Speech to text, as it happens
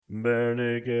Bare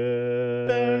naked.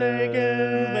 Bare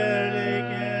naked. Bare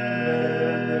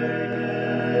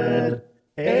naked.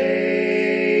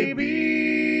 ABCs.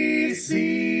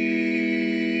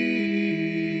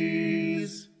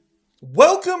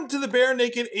 Welcome to the Bare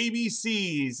Naked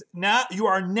ABCs. Now you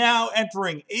are now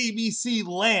entering ABC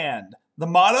land. The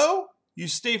motto: you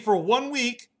stay for 1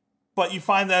 week, but you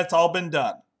find that it's all been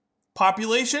done.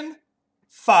 Population: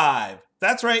 5.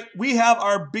 That's right, we have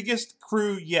our biggest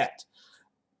crew yet.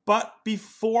 But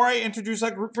before I introduce our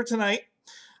group for tonight,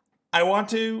 I want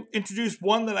to introduce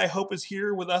one that I hope is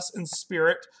here with us in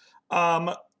spirit.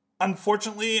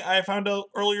 Unfortunately, I found out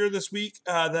earlier this week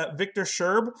that Victor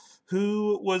Sherb,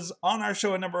 who was on our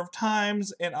show a number of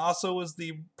times and also was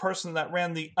the person that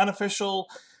ran the unofficial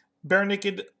Bare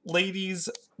Naked Ladies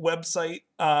website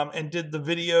and did the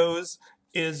videos,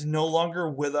 is no longer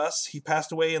with us. He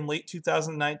passed away in late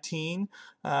 2019,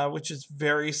 which is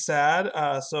very sad.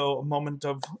 So a moment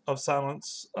of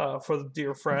silence for the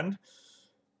dear friend.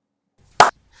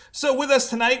 So with us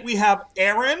tonight, we have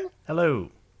Aaron. Hello.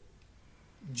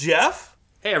 Jeff.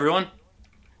 Hey, everyone.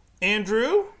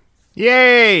 Andrew.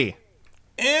 Yay!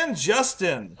 And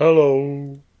Justin.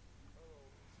 Hello.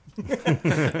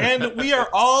 And we are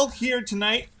all here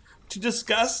tonight to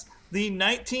discuss the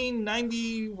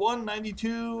 1991,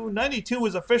 92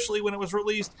 was officially when it was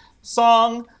released,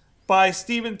 song by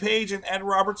Stephen Page and Ed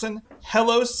Robertson,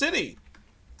 Hello City.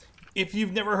 If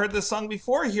you've never heard this song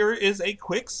before, here is a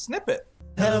quick snippet.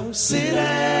 Hello City,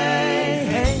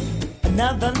 hey,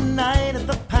 another night at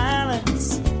the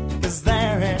palace, 'cause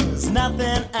there is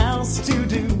nothing else to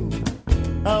do.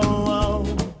 Oh,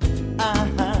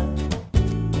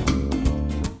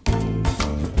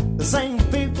 The same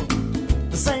people,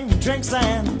 the same drinks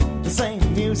and the same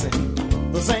music,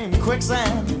 the same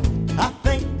quicksand. I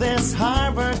think this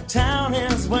harbor town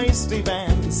is wasty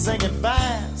band. Sing it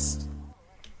fast.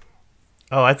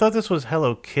 Oh, I thought this was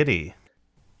Hello Kitty.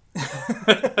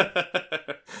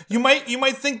 You might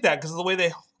think that because of the way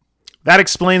they... That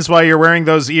explains why you're wearing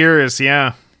those ears,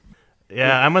 yeah.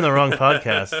 Yeah, I'm on the wrong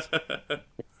podcast.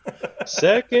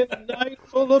 Second night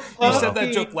full of You party. said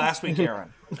that joke last week,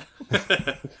 Aaron.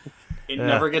 It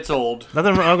never gets old.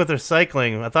 Nothing wrong with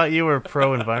recycling. I thought you were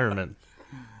pro-environment.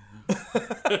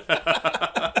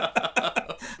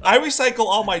 I recycle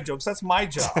all my jokes. That's my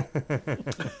job.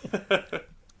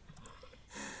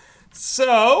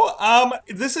 So,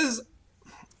 this is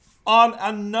on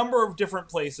a number of different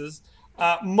places.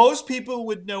 Most people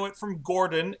would know it from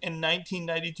Gordon in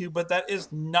 1992, but that is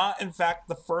not, in fact,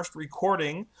 the first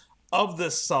recording of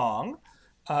this song.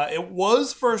 It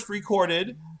was first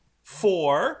recorded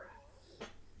for...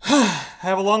 I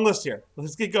have a long list here.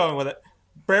 Let's get going with it.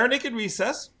 Bare Naked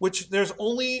Recess, which there's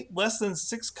only less than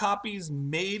 6 copies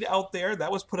made out there.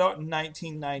 That was put out in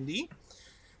 1990.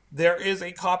 There is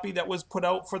a copy that was put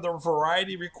out for the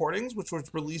Variety Recordings, which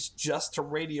was released just to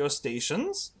radio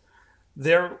stations.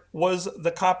 There was the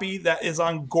copy that is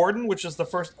on Gordon, which is the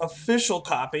first official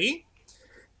copy.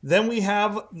 Then we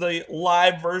have the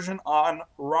live version on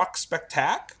Rock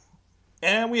Spectac.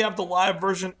 And we have the live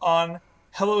version on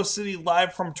Hello City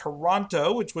Live from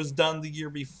Toronto, which was done the year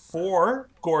before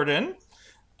Gordon,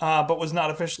 but was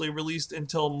not officially released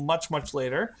until much, much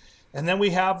later. And then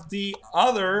we have the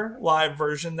other live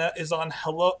version that is on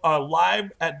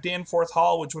Live at Danforth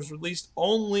Hall, which was released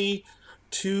only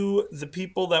to the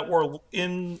people that were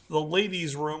in the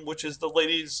ladies' room, which is the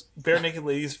Bare Naked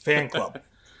Ladies fan club.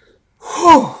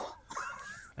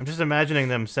 I'm just imagining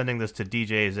them sending this to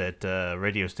DJs at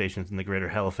radio stations in the greater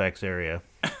Halifax area.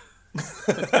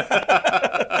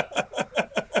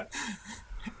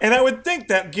 And I would think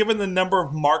that given the number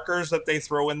of markers that they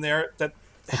throw in there, that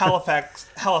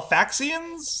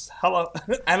Halifaxians?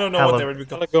 I don't know what they would be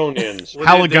called. Haligonians.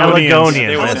 Haligonians.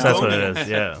 They were Yes, that's what it Haligonians. is.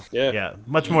 Yeah. Yeah. Yeah.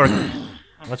 Much more culture.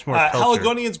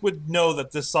 Haligonians would know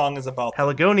that this song is about them.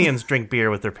 Haligonians drink beer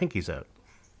with their pinkies out.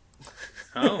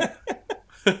 Oh.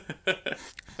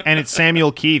 And it's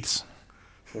Samuel Keiths.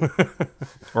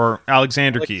 Or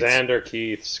Alexander Keiths. Alexander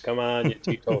Keiths. Come on, you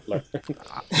teetotaler.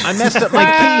 I messed up my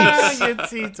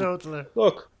Keiths. You teetotaler.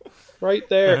 Look, right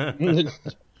there.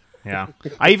 Yeah.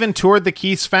 I even toured the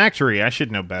Keiths factory. I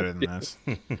should know better than this.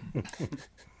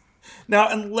 Now,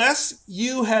 unless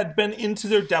you had been into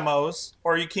their demos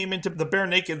or you came into the Bare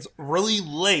Nakeds really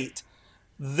late,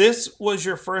 this was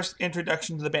your first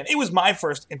introduction to the band. It was my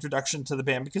first introduction to the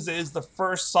band because it is the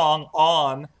first song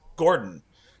on Gordon.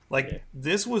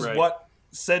 This was what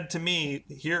said to me,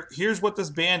 here's what this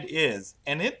band is.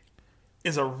 And it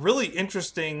is a really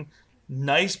interesting,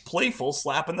 nice, playful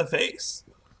slap in the face.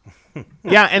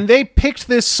 Yeah, and they picked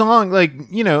this song, they'd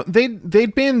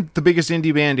been the biggest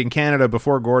indie band in Canada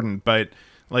before Gordon, but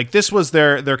Like this was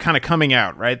their kind of coming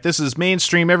out, right? This is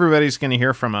mainstream. Everybody's going to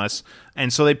hear from us.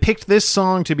 And so they picked this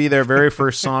song to be their very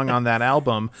first song on that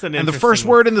album. And the first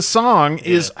word in the song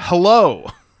is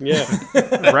hello. Yeah.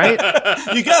 Right?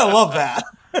 You gotta love that.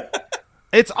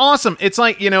 It's awesome. It's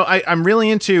like, I'm really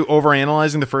into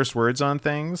overanalyzing the first words on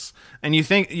things. And you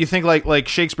think like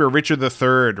Shakespeare, Richard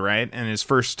III, right? And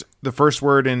the first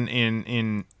word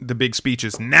in the big speech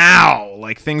is now.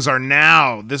 Like things are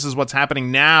now. This is what's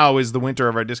happening now is the winter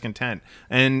of our discontent.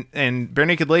 And Bare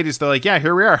Naked Ladies, they're like, yeah,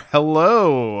 here we are.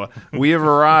 Hello. We have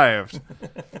arrived.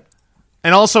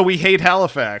 And also we hate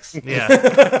Halifax. Yeah.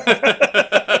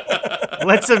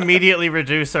 Let's immediately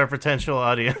reduce our potential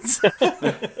audience.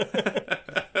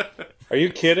 Are you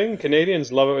kidding?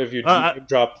 Canadians love it if you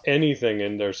drop anything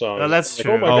in their songs. No, that's Like,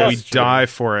 true. oh my Oh, God. we die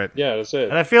for it. Yeah, that's it.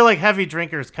 And I feel like heavy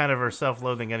drinkers kind of are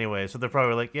self-loathing anyway, so they're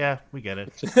probably like, yeah, we get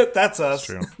it. That's us.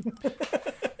 True.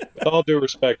 With all due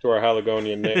respect to our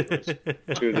Haligonian neighbors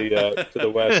to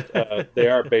the west, they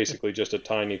are basically just a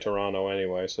tiny Toronto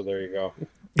anyway. So there you go.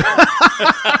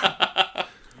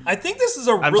 I think this is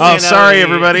a I'm really. Oh, staying out sorry, of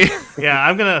any- everybody. Yeah,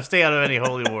 I'm going to stay out of any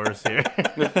holy wars here.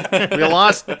 We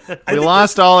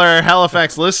lost all our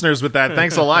Halifax listeners with that.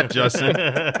 Thanks a lot, Justin.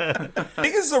 I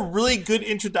think this is a really good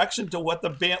introduction to what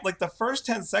the band. Like the first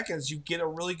 10 seconds, you get a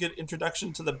really good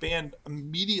introduction to the band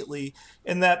immediately,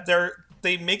 in that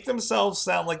they make themselves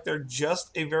sound like they're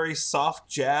just a very soft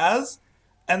jazz.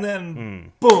 And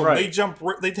then, boom, Right.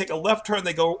 they take a left turn,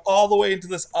 they go all the way into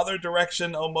this other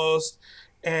direction almost,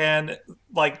 and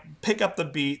like pick up the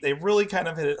beat. They really kind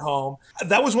of hit it home.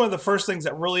 That was one of the first things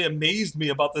that really amazed me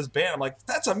about this band. I'm like,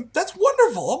 that's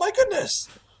wonderful. Oh my goodness.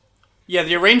 Yeah,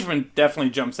 the arrangement definitely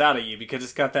jumps out at you because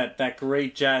it's got that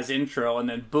great jazz intro, and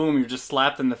then boom, you're just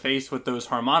slapped in the face with those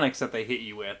harmonics that they hit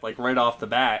you with, like right off the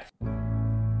bat.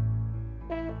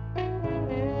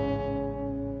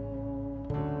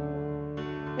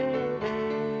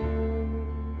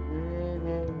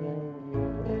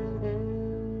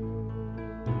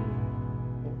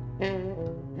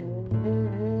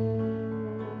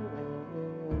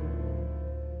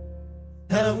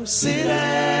 Hello, city.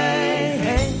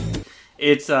 Hey.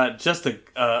 It's just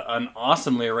an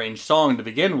awesomely arranged song to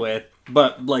begin with,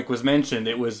 but like was mentioned,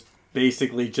 it was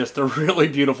basically just a really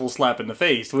beautiful slap in the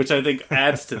face, which I think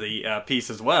adds to the piece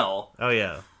as well. Oh,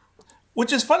 yeah.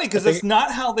 Which is funny because it's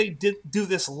not how they do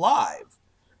this live.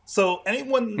 So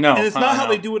anyone, No, and it's not how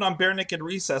no. they do it on Bare Naked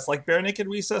Recess. Like Bare Naked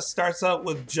Recess starts out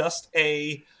with just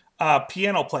a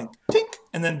piano playing, tink,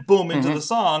 and then boom into the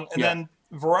song, and then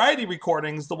Variety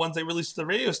recordings, the ones they released to the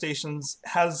radio stations,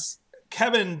 has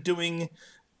Kevin doing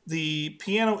the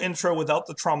piano intro without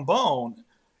the trombone,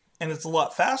 and it's a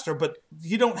lot faster. But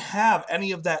you don't have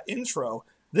any of that intro.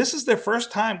 This is their first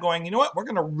time going, you know what? We're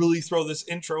going to really throw this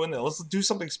intro in there. Let's do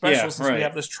something special since we right.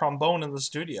 have this trombone in the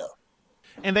studio.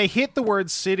 And they hit the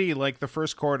word city like the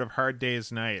first chord of Hard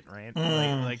Day's Night, right?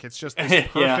 Like it's just this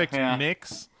perfect Yeah.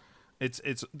 mix.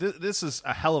 This is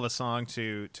a hell of a song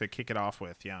to kick it off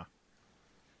with, yeah.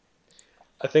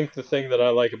 I think the thing that I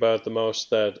like about it the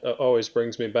most that always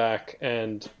brings me back,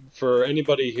 and for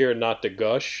anybody here not to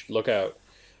gush, look out.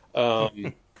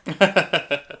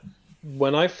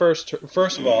 When I first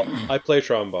of all, I play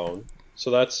trombone, so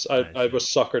that's I was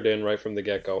suckered in right from the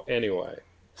get-go anyway.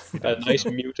 That nice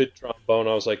muted trombone,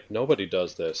 I was like, nobody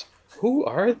does this. Who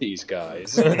are these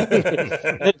guys?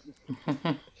 And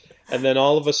then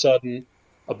all of a sudden,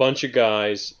 a bunch of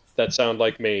guys that sound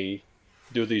like me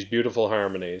do these beautiful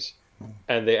harmonies,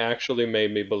 and they actually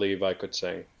made me believe I could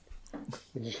sing.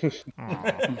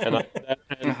 and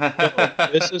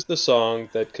this is the song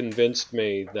that convinced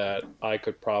me that I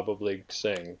could probably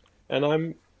sing. And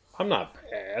I'm not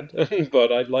bad,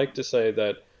 but I'd like to say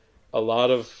that a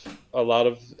lot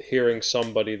of hearing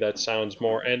somebody that sounds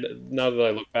more, and now that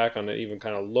I look back on it, even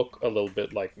kind of look a little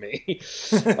bit like me,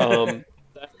 that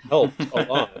helped a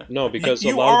lot. No, because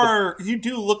you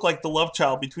do look like the love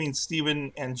child between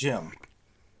Steven and Jim.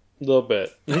 A little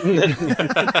bit.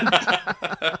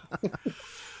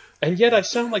 And yet I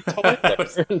sound like Tyler. I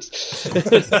was just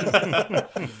kind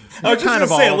going of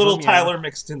to say all a of little them, yeah. Tyler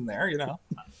mixed in there, you know.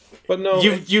 But no,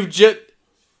 You've just.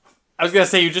 I was gonna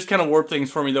say you just kind of warped things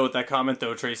for me though with that comment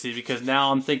though, Tracy, because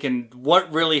now I'm thinking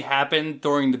what really happened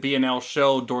during the BNL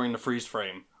show during the freeze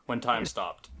frame when time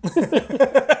stopped.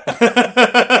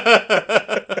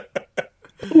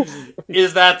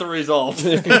 Is that the result?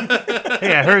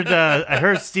 Hey, I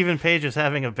heard Stephen Page is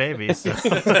having a baby. So.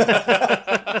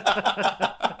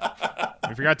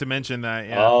 I forgot to mention that,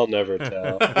 yeah. I'll never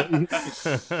tell.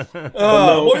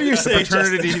 What were you saying,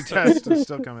 Paternity test is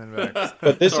still coming back.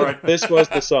 But this Sorry. this was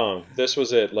the song. This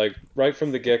was it. Like right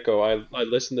from the get go, I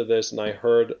listened to this and I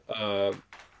heard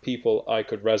people I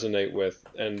could resonate with,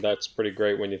 and that's pretty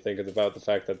great when you think about the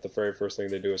fact that the very first thing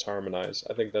they do is harmonize.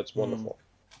 I think that's wonderful.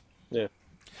 Yeah.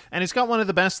 And it's got one of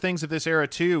the best things of this era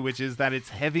too, which is that it's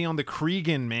heavy on the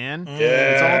Cregan, man.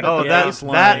 Yeah. It's all about the bass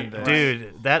line.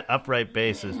 Dude, that upright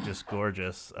bass is just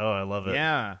gorgeous. Oh, I love it.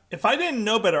 Yeah. If I didn't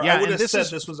know better, Yeah, I would and have said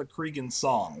this this was a Cregan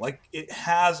song. Like, it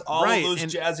has all Right, of those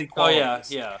and- jazzy Oh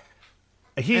qualities. yeah.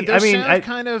 And their sound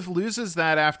kind of loses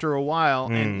that after a while,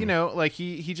 and you know, like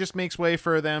he just makes way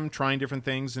for them trying different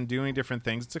things and doing different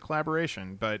things. It's a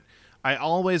collaboration, but I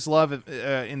always love it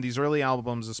in these early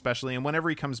albums, especially, and whenever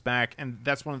he comes back, and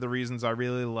that's one of the reasons I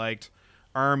really liked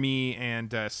Army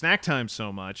and Snack Time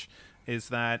so much, is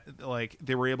that like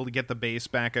they were able to get the bass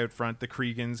back out front. The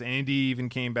Creegans, Andy even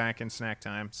came back in Snack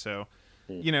Time, so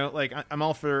you know, like I'm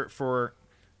all for.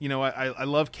 You know, I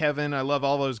love Kevin. I love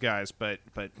all those guys. But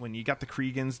when you got the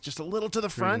Creegans just a little to the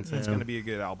front, it's going to be a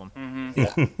good album.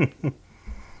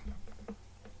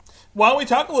 Why don't we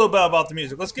talk a little bit about the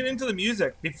music? Let's get into the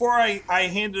music. Before I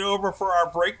hand it over for our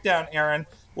breakdown, Aaron,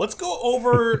 let's go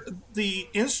over the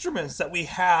instruments that we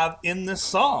have in this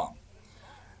song.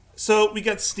 So we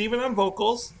got Steven on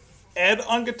vocals, Ed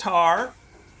on guitar,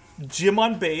 Jim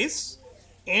on bass,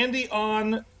 Andy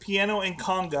on piano and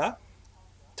conga,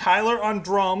 Tyler on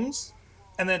drums,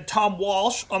 and then Tom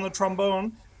Walsh on the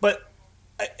trombone. But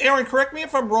Aaron, correct me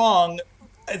if I'm wrong,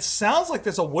 it sounds like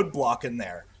there's a woodblock in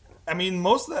there. I mean,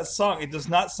 most of that song, it does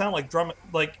not sound like Tyler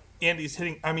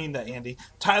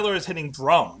is hitting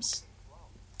drums.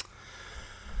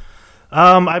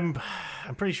 I'm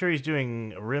pretty sure he's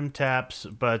doing rim taps,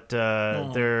 but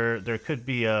there could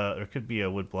be a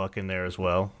woodblock in there as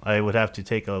well. I would have to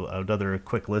take another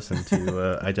quick listen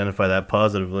to identify that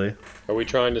positively. Are we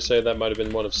trying to say that might have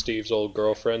been one of Steve's old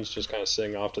girlfriends just kind of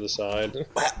sitting off to the side?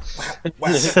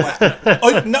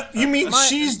 Oh, no, you mean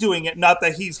she's doing it, not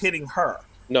that he's hitting her.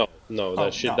 No,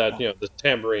 the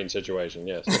tambourine situation,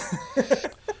 yes.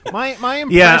 My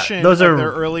impression those of are-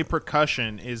 their early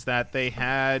percussion is that they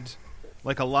had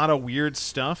like a lot of weird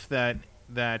stuff that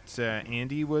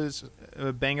Andy was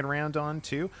banging around on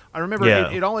too. I remember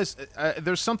it always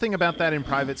there's something about that in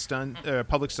public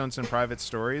stunts and private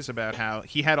stories about how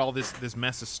he had all this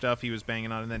mess of stuff he was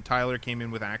banging on, and then Tyler came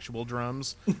in with actual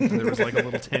drums, and there was like a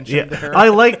little tension there. I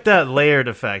like that layered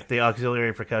effect the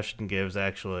auxiliary percussion gives.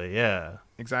 Actually, yeah.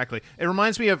 Exactly. It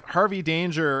reminds me of Harvey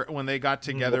Danger when they got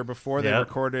together before they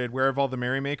recorded Where Have All the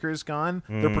Merrymakers Gone?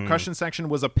 Their percussion section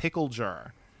was a pickle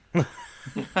jar. I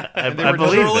were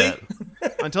believe really-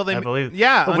 that. Until they, I believe.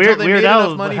 yeah, But until they Weird made Al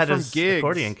enough money had from his gigs.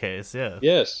 accordion case. Yeah.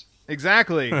 Yes,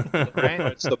 Exactly. Right?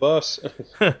 it's the bus.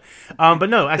 But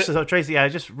no, actually, so Tracy, I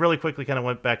just really quickly kind of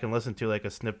went back and listened to like a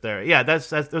snip there. Yeah, that's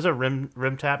those are rim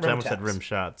taps. I almost said rim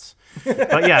shots.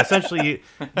 But yeah, essentially,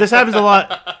 this happens a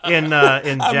lot in jazz.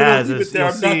 I'm going to leave it there.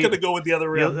 You'll I'm not see- going to go with the other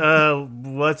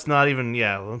rim. Let's not even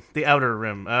the outer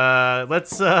rim.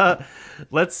 Let's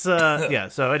yeah.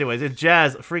 So anyways, in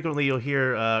jazz, frequently you'll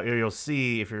hear or you'll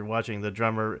see if you're watching, the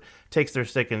drummer takes their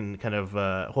stick and kind of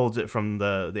holds it from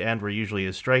the end where usually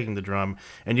is striking the drum,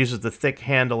 and uses the thick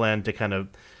handle end to kind of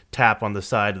tap on the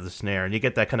side of the snare, and you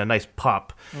get that kind of nice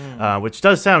pop, which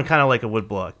does sound kind of like a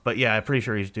woodblock. But yeah, I'm pretty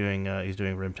sure he's doing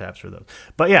rim taps for those.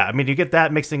 But yeah, I mean, you get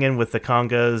that mixing in with the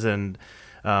congas, and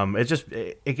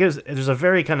it gives there's a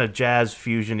very kind of jazz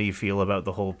fusion-y feel about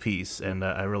the whole piece, and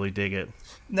I really dig it.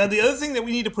 Now, the other thing that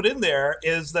we need to put in there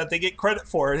is that they get credit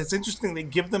for it. It's interesting they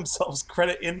give themselves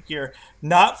credit in here,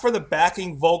 not for the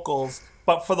backing vocals,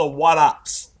 but for the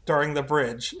what-ups during the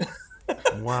bridge.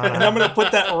 Wow. And I'm going to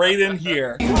put that right in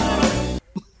here. I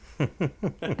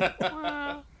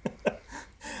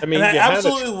mean, And I you had a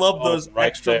absolutely love those right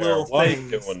extra there. little Why are you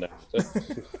things. doing that?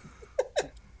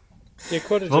 You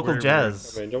could have Vocal just-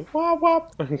 jazz. I mean, just wop,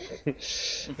 wop.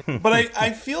 But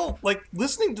I feel like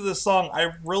listening to this song,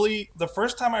 the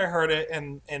first time I heard it,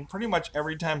 and pretty much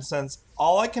every time since,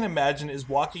 all I can imagine is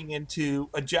walking into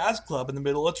a jazz club in the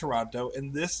middle of Toronto,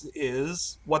 and this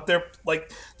is what they're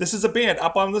like. This is a band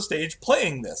up on the stage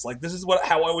playing this. Like, this is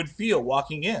how I would feel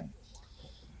walking in.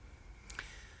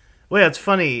 Well, yeah, it's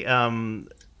funny.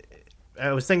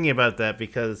 I was thinking about that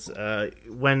because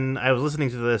when I was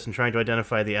listening to this and trying to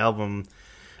identify the album,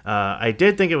 I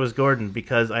did think it was Gordon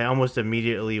because I almost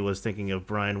immediately was thinking of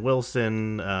Brian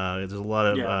Wilson. There's a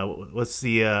lot of what's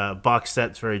the box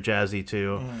set's very jazzy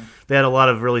too. They had a lot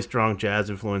of really strong jazz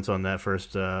influence on that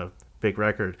first big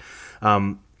record.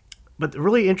 But the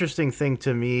really interesting thing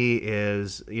to me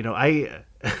is, I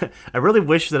really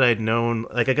wish that I'd known,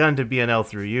 like I got into BNL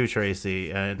through you,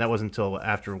 Tracy, and that wasn't until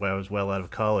after I was well out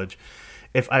of college.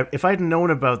 If I'd known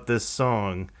about this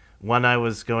song when I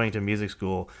was going to music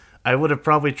school, I would have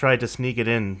probably tried to sneak it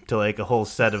in to like a whole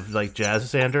set of like jazz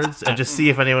standards and just see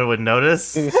if anyone would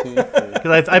notice.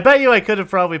 Because I bet you I could have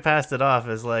probably passed it off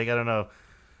as like, I don't know,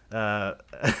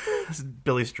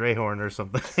 Billy Strayhorn or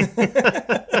something.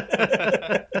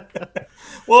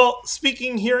 Well,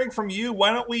 hearing from you,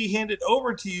 why don't we hand it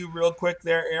over to you real quick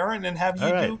there, Aaron, and have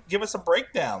you give us a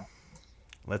breakdown.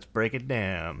 Let's break it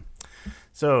down.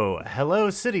 So, Hello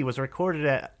City was recorded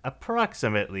at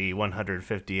approximately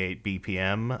 158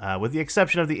 BPM, with the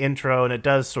exception of the intro, and it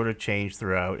does sort of change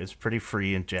throughout. It's pretty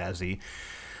free and jazzy.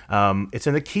 It's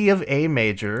in the key of A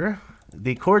major.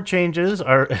 The chord changes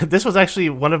are... This was actually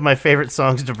one of my favorite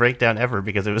songs to break down ever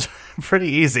because it was pretty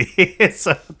easy.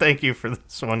 So, thank you for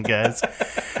this one, guys.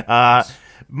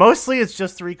 Mostly, it's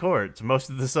just 3 chords, most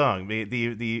of the song.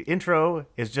 The intro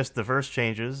is just the verse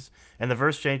changes, and the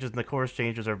verse changes and the chorus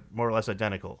changes are more or less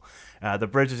identical. The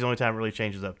bridge is the only time it really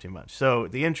changes up too much. So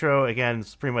the intro, again,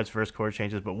 is pretty much verse chord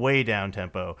changes, but way down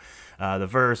tempo. The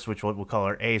verse, which we'll call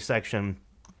our A section,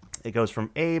 it goes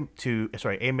from A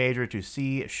major to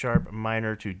C sharp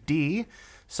minor to D,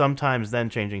 sometimes then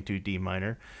changing to D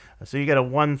minor. So you get a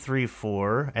 1 3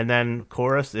 4, and then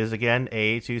chorus is again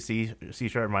A to C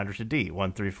sharp minor to D,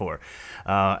 1 3 4,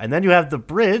 and then you have the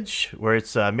bridge where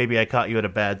it's Maybe I Caught You at a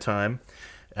Bad Time,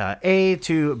 A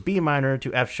to B minor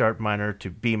to F sharp minor to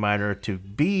B minor to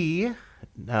B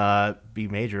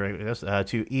major, I guess,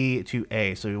 to E to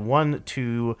A. So 1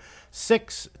 2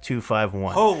 6 2 5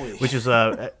 1. Holy, which is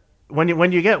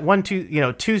when you get 1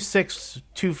 2 2 6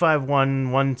 2 5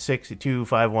 1 1 6 2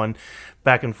 5 1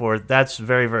 back and forth, that's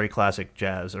very, very classic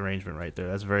jazz arrangement right there.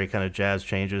 That's very kind of jazz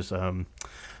changes.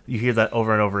 You hear that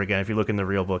over and over again. If you look in the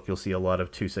real book, you'll see a lot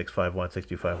of 2 6 5 1 6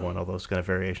 2 5 1, all those kind of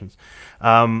variations.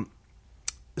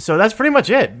 So that's pretty much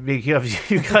it.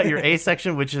 You've got your A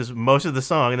section, which is most of the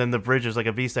song, and then the bridge is like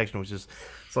a B section, which is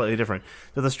slightly different.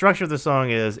 So the structure of the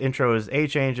song is intro is A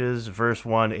changes, verse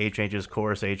 1 A changes,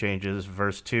 chorus A changes,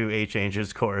 verse 2 A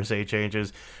changes, chorus A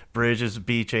changes, bridge is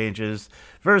B changes,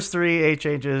 verse 3 A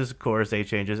changes, chorus A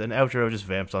changes, and outro just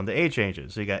vamps on the A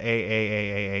changes. So you got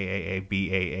A, B,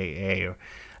 A, or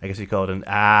I guess you call it an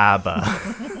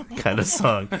ABBA kind of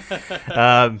song.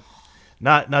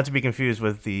 Not to be confused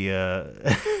with the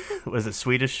was it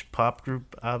Swedish pop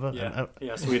group ABBA?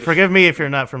 Yeah, Swedish. Forgive me if you're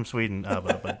not from Sweden,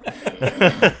 ABBA. But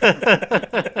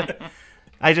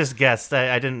I just guessed.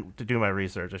 I didn't do my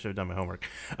research. I should have done my homework.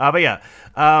 But yeah,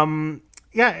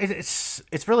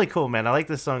 it's really cool, man. I like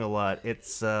this song a lot.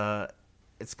 It's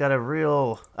got a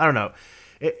real, I don't know.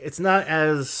 It's not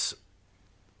as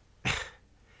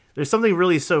there's something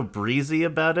really so breezy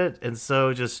about it, and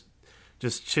so just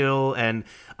chill. And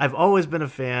I've always been a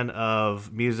fan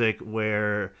of music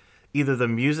where either the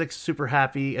music's super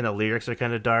happy and the lyrics are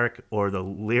kind of dark, or the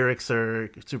lyrics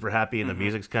are super happy and the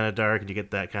music's kind of dark, and you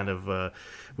get that kind of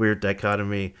weird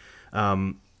dichotomy.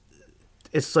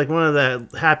 It's like one of the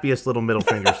happiest little middle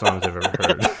finger songs I've ever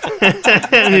heard.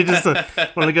 And you just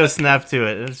want to go snap to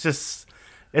it.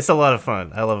 It's a lot of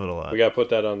fun. I love it a lot. We got to put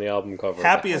that on the album cover.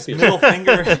 Happiest middle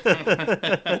finger.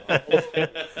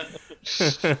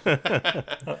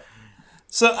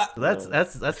 So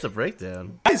that's the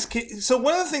breakdown. guys, so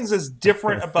one of the things that's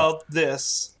different about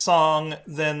this song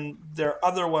than their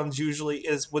other ones usually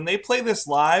is when they play this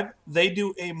live, they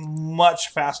do a much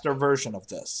faster version of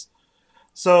this.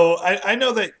 So I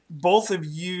know that both of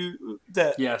you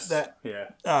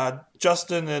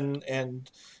Justin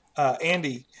and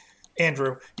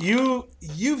Andrew,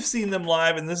 you've seen them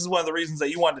live, and this is one of the reasons that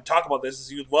you wanted to talk about this,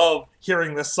 is you love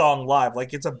hearing this song live.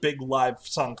 Like, it's a big live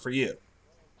song for you.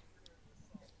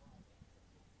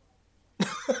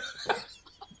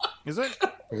 Is it?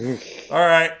 All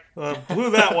right, blew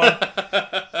that one.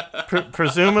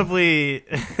 Presumably,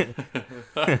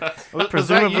 Was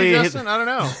that you, Justin? I don't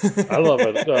know. I love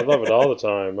it. I love it all the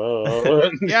time. I don't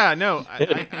know. Yeah, no.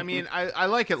 I mean, I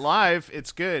like it live.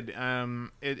 It's good.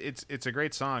 It's a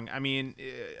great song. I mean,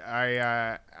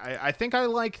 I think I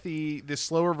like the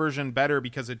slower version better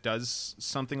because it does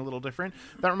something a little different.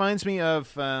 That reminds me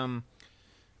of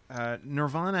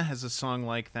Nirvana has a song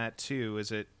like that too.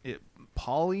 Is it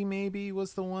Polly maybe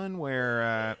was the one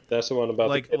where that's the one about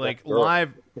like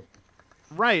live,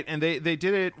 right? And they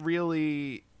did it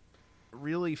really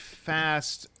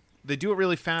fast. They do it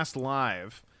really fast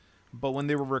live, but when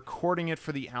they were recording it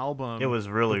for the album, it was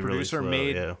really slow.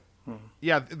 The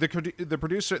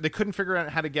producer, they couldn't figure out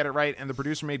how to get it right, and the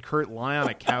producer made Kurt lie on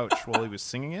a couch while he was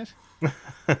singing it.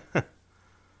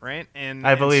 Right, and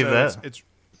I believe so that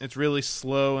it's really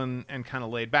slow and kind of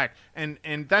laid back, and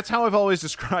that's how I've always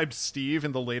described Steve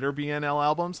in the later BNL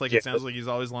albums. Like, it sounds like he's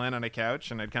always lying on a couch,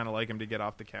 and I'd kind of like him to get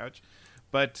off the couch.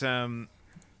 But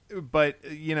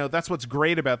that's what's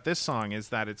great about this song is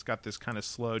that it's got this kind of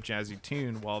slow jazzy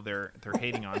tune while they're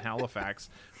hating on Halifax,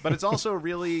 but it's also a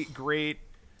really great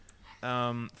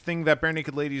thing that Bare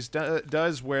Naked Ladies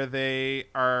does where they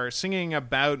are singing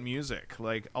about music.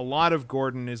 Like a lot of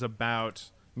Gordon is about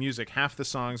music. Half the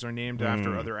songs are named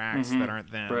after other acts that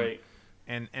aren't them, Right.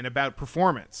 and about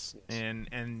performance.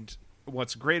 And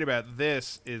what's great about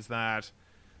this is that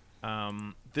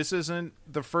this isn't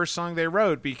the first song they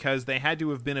wrote because they had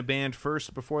to have been a band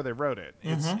first before they wrote it.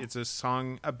 It's a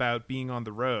song about being on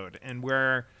the road, and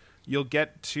where you'll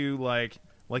get to like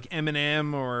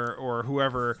Eminem or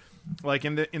whoever, like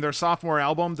in their sophomore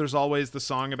album, there's always the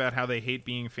song about how they hate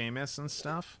being famous and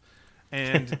stuff.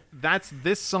 And that's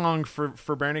this song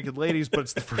for Bare Naked Ladies, but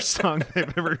it's the first song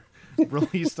they've ever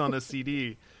released on a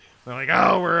CD. They're like,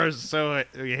 oh,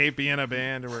 we hate being a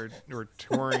band, and we're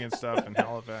touring and stuff in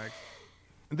Halifax.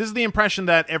 And this is the impression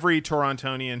that every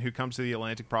Torontonian who comes to the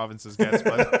Atlantic provinces gets.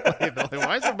 But they're like,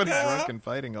 why is everybody drunk and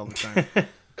fighting all the time?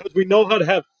 Because we know how to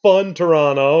have fun,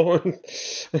 Toronto.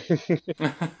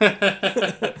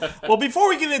 Well, before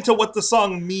we get into what the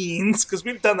song means, because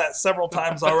we've done that several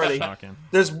times already, Shocking.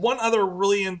 there's one other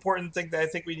really important thing that I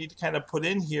think we need to kind of put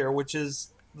in here, which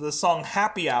is the song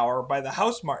Happy Hour by the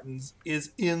Housemartins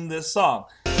is in this song.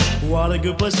 What a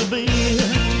good place to be.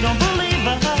 Don't believe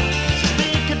I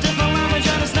speak a different language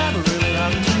and it's never really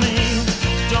happened to me.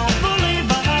 Don't believe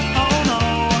I, oh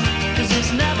no, 'cause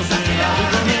it's never been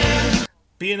happened for me.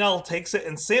 B&L takes it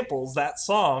and samples that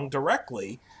song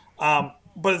directly.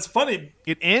 But it's funny.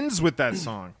 It ends with that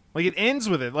song. Like, it ends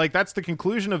with it. Like, that's the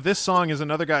conclusion of this song is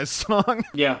another guy's song.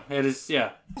 Yeah, it is.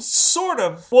 Yeah. Sort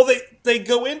of. Well, they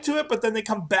go into it, but then they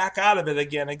come back out of it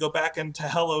again and go back into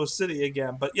Hello City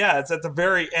again. But yeah, it's at the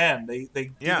very end. They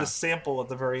do the sample at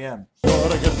the very end.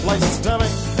 What a good place to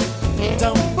be.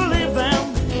 Don't believe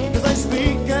them, 'cause they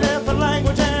speak a different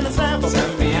language and it's never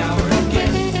been happened for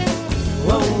me.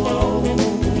 Whoa, whoa,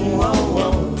 whoa,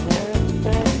 whoa.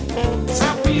 It's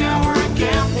happy hour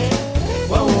again.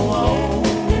 Whoa, whoa,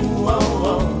 whoa,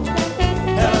 whoa.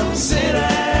 Hello City.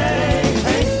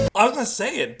 Hey. I was gonna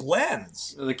say it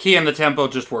blends. The key and the tempo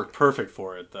just worked perfect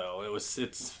for it, though.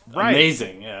 It's Right.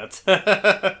 amazing. Yeah.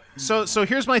 So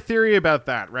here's my theory about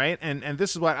that, right? And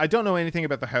this is what I don't know anything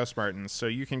about the Housemartins, so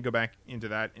you can go back into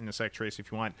that in a sec, Trace,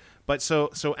 if you want. But so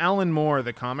Alan Moore,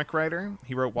 the comic writer,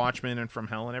 he wrote Watchmen and From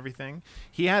Hell and everything.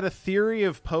 He had a theory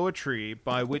of poetry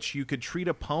by which you could treat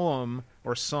a poem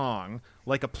or song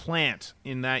like a plant,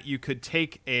 in that you could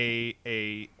take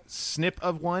a snip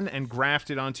of one and graft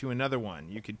it onto another one.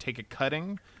 You could take a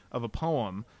cutting of a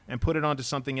poem and put it onto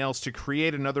something else to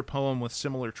create another poem with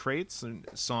similar traits and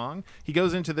song. He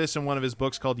goes into this in one of his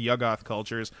books called Yuggoth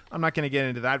Cultures. I'm not going to get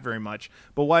into that very much.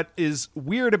 But what is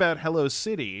weird about Hello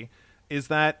City is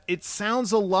that it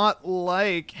sounds a lot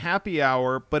like Happy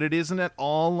Hour, but it isn't at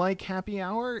all like Happy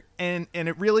Hour. And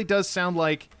it really does sound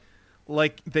like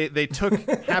they took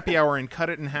Happy Hour and cut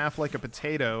it in half like a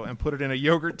potato and put it in a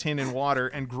yogurt tin in water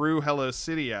and grew Hello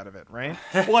City out of it, right?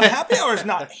 Well, and Happy Hour is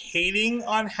not hating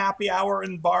on Happy Hour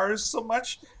and bars so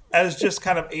much as just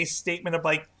kind of a statement of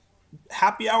like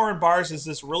Happy Hour and bars is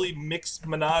this really mixed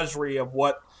menagerie of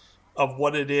what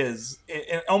it is,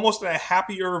 and almost a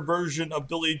happier version of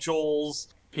Billy Joel's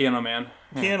Piano Man.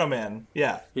 Piano Man.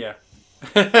 Yeah. Yeah.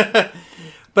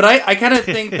 But I kind of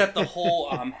think that the whole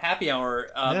Happy Hour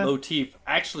motif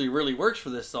actually really works for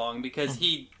this song, because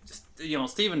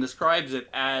Stephen describes it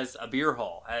as a beer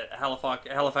hall.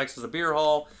 Halifax is a beer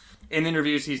hall. In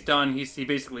interviews he's done, he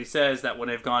basically says that when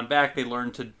they've gone back, they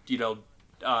learned to,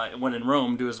 when in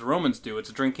Rome, do as the Romans do. It's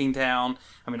a drinking town.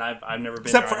 I mean, I've never been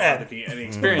Except there. for I don't have any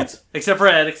experience. Except for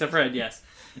Ed, yes.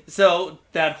 So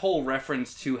that whole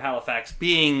reference to Halifax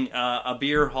being a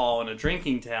beer hall and a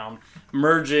drinking town,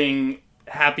 merging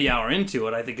Happy Hour into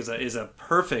it, I think is a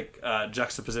perfect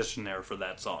juxtaposition there for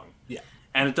that song. Yeah.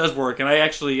 And it does work. And I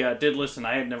actually did listen.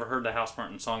 I had never heard the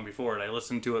Housemartins song before, and I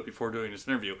listened to it before doing this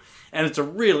interview. And it's a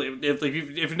really, if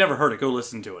you've never heard it, go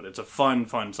listen to it. It's a fun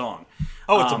song.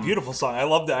 Oh, it's a beautiful song. I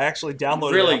love that. I actually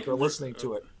downloaded it after listening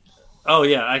to it. Oh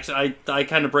yeah, actually, I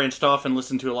kind of branched off and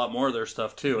listened to a lot more of their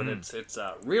stuff too, and it's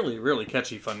really, really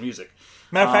catchy, fun music.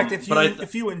 Matter of fact,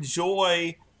 if you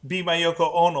enjoy Be My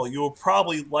Yoko Ono, you will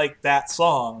probably like that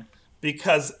song,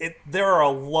 because there are a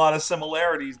lot of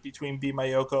similarities between Be My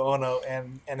Yoko Ono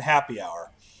and Happy Hour.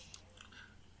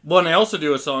 Well, and I also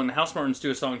do a song, the Housemartins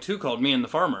do a song too called Me and the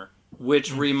Farmer,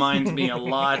 which reminds me a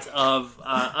lot of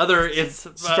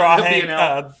Straw Hank,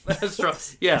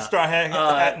 Straw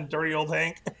Hat and Dirty Old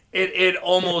Hank. It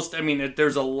almost,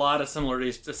 there's a lot of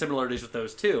similarities with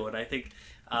those two, and I think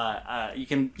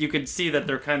you could see that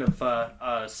they're kind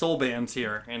of soul bands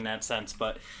here in that sense.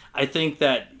 But I think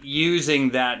that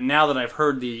using that, now that I've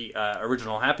heard the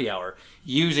original Happy Hour,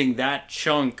 using that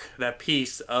chunk, that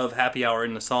piece of Happy Hour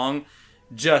in the song,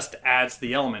 just adds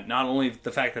the element. Not only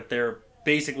the fact that they're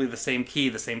basically the same key,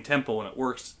 the same tempo, and it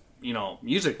works,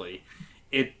 musically,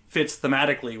 it fits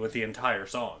thematically with the entire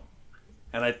song.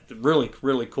 And really,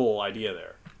 really cool idea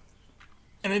there.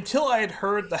 And until I had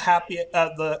heard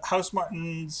the House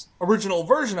Martins original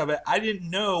version of it, I didn't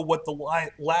know what the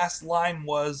last line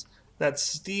was that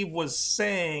Steve was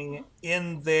saying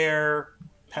in their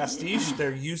pastiche,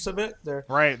 their use of it.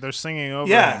 Right, they're singing over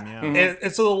yeah. him. Yeah, Mm-hmm.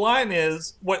 And so the line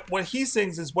is, what he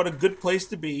sings is, "What a good place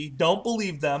to be. Don't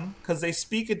believe them, because they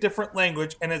speak a different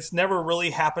language, and it's never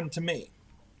really happened to me."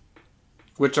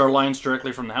 Which are lines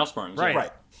directly from the House Martins. Right.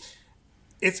 Right.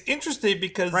 It's interesting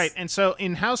because... Right, and so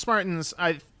in House Martins,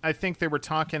 I think they were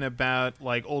talking about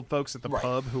like old folks at the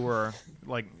pub who are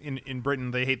like in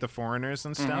Britain, they hate the foreigners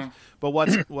and stuff. But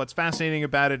what's fascinating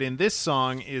about it in this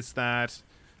song is that,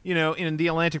 in the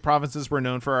Atlantic provinces, we're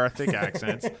known for our thick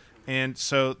accents. And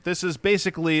so this is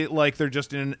basically like they're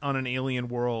just on an alien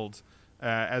world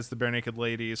as the Bare Naked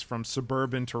Ladies from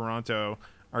suburban Toronto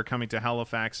are coming to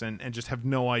Halifax and just have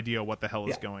no idea what the hell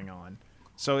is going on.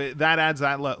 So that adds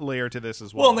that layer to this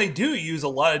as well. Well, and they do use a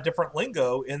lot of different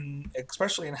lingo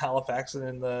especially in Halifax and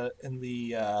in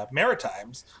the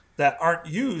Maritimes, that aren't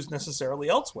used necessarily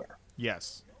elsewhere.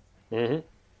 Yes. Mm-hmm.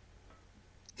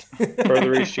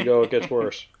 Further east you go, it gets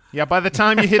worse. Yeah, by the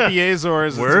time you hit the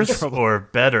Azores, Worse it's in trouble. or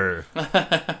better?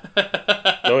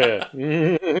 Oh yeah.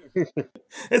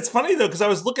 It's funny though, because I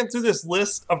was looking through this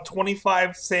list of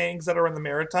 25 sayings that are in the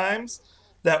Maritimes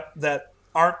that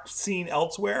aren't seen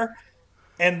elsewhere.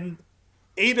 And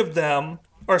 5 of them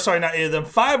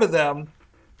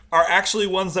are actually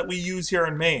ones that we use here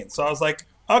in Maine. So I was like,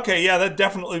 okay, yeah, that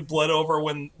definitely bled over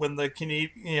when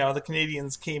the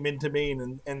Canadians came into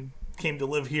Maine and came to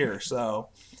live here. So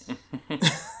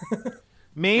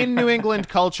Maine New England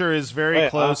culture is very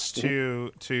close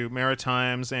to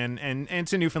Maritimes and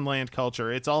to Newfoundland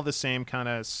culture. It's all the same kind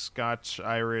of Scotch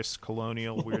Irish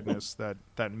colonial weirdness that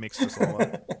mixed us all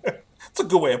up. it's a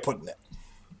good way of putting it.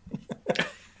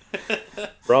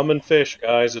 Rum and fish,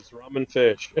 guys. It's rum and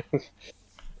fish.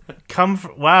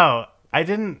 Wow, I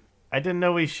didn't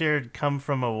know we shared "Come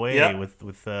From Away" with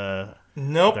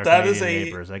Nope, our that is Canadian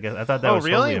neighbors. I guess I thought that was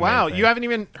really? totally a Wow, Maine thing. you haven't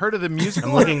even heard of the musical?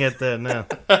 I'm looking at the no.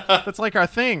 That's like our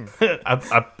thing.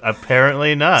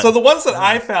 Apparently not. So the ones that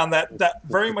I found that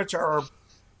very much are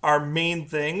main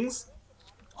things.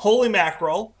 Holy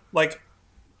mackerel, like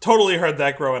totally heard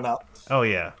that growing up. Oh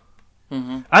yeah.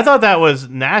 Mm-hmm. I thought that was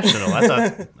national. I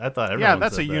thought everyone Yeah,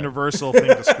 that's a said that. universal thing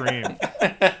to scream.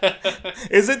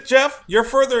 Is it, Jeff? You're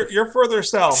further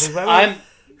south. Is that it?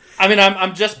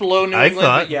 I'm just below New England,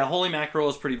 thought- but yeah, holy mackerel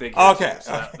is pretty big here. Okay. Too,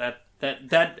 so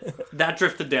that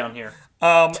drifted down here.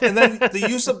 And then the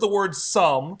use of the word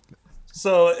 "some,"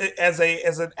 so as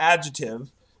an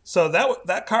adjective. So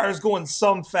that car is going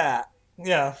some fat.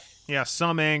 Yeah. Yeah,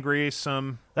 some angry,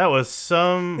 some... That was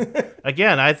some.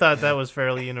 Again, I thought that was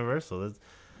fairly universal.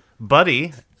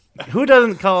 Buddy, who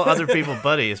doesn't call other people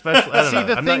buddy? Especially, I don't know.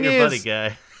 the I'm not thing your buddy is-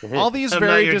 guy. All these I'm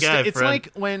very not your guy, it's friend. like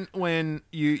when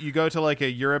you go to like a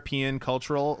European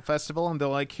cultural festival and they're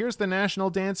like, here's the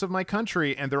national dance of my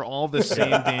country, and they're all the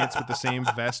same dance with the same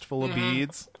vest full of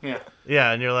beads, Yeah. Yeah,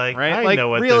 and you're like, right? I like know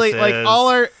what really, this like is. all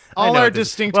I know our what this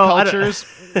is. distinct Well, I don't- cultures,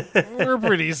 we're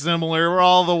pretty similar. We're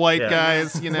all the white Yeah.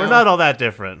 guys, you know. We're not all that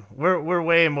different. We're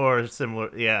way more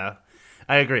similar. Yeah,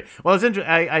 I agree. Well, it's interesting.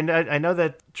 I know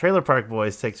that Trailer Park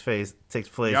Boys takes place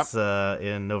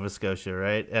in Nova Scotia,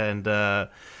 right? And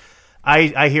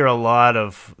I hear a lot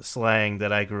of slang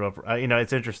that I grew up.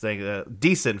 It's interesting.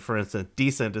 Decent, for instance.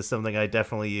 Decent is something I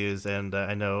definitely use, and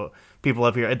I know people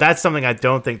up here. That's something I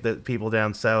don't think that people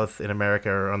down south in America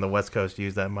or on the West Coast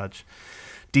use that much.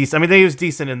 Decent. I mean, they use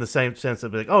decent in the same sense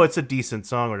of like, oh, it's a decent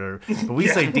song or whatever. But we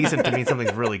say decent to mean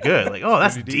something's really good. Like, oh,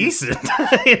 that's decent.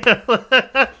 I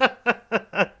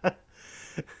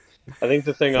think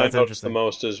the thing I That's notice the interesting.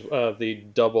 most is the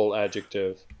double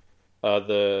adjective.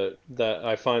 That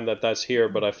I find that's here,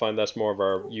 but I find that's more of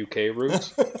our UK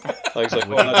roots. Like it's like,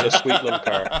 oh, that's a sweet little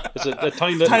car. It's a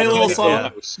tiny little song.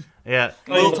 house. Yeah,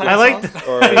 Little tiny I like song?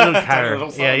 Or, little Tiny car.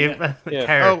 little song, Yeah, yeah.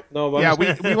 car. Oh, No, but yeah,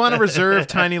 we want to reserve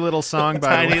Tiny Little Song,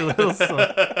 by the Tiny way. little song.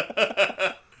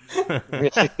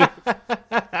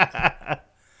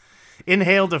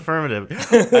 Inhaled affirmative.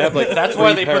 I have like That's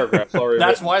why three they put. paragraphs already.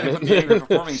 That's written. why they put the angry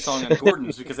performing song on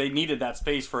Gordon's, because they needed that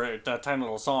space for a tiny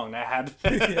little song. That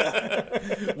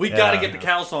had. We got to get the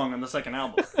cow song on the second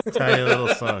album. Tiny little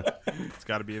song. It's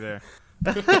got to be there.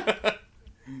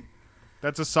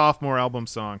 That's a sophomore album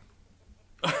song.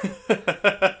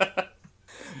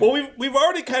 Well, we've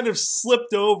already kind of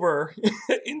slipped over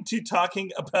into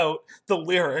talking about the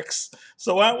lyrics,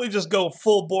 so why don't we just go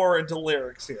full bore into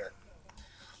lyrics here?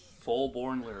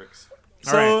 Full-born lyrics.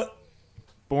 So, All right.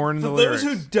 Born in for the those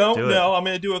lyrics. who don't Do it. know, I'm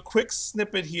going to do a quick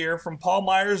snippet here from Paul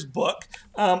Meyer's book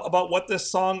about what this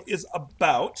song is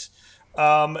about.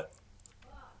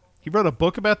 He wrote a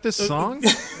book about this song?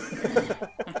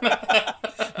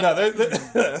 No,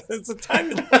 it's a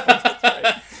tiny.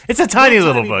 It's a tiny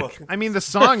Little little tiny book. book. I mean, the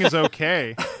song is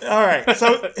okay. All right,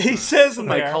 so he says in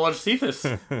My there, college Cephas.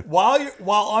 while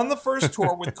on the first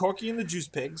tour with Corky and the Juice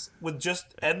Pigs, with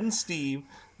just Ed and Steve,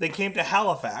 they came to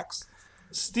Halifax.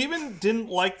 Steven didn't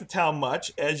like the town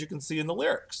much, as you can see in the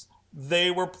lyrics.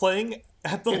 They were playing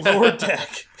at the lower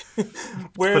deck,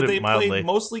 where Put it they mildly. played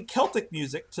mostly Celtic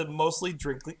music to mostly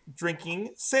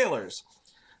drinking sailors.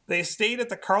 They stayed at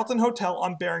the Carlton Hotel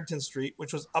on Barrington Street,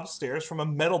 which was upstairs from a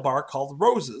metal bar called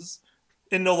Roses.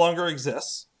 It no longer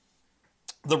exists.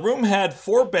 The room had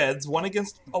 4 beds, one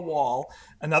against a wall,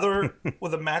 another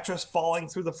with a mattress falling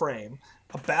through the frame,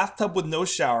 a bathtub with no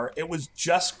shower. It was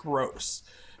just gross.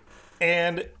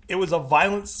 And it was a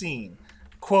violent scene.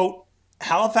 Quote,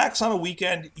 Halifax on a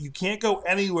weekend, you can't go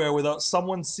anywhere without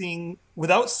seeing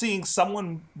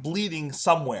someone bleeding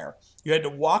somewhere. You had to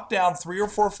walk down 3 or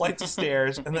 4 flights of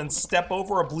stairs and then step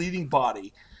over a bleeding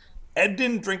body. Ed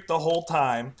didn't drink the whole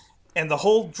time, and the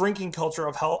whole drinking culture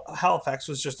of Halifax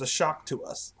was just a shock to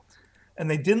us. And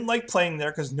they didn't like playing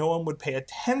there because no one would pay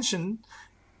attention.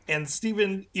 And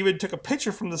Steven even took a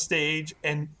picture from the stage,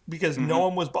 and because no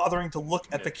one was bothering to look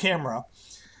at the camera.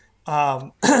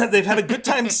 They've had a good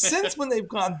time since when they've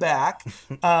gone back,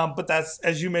 but that's,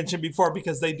 as you mentioned before,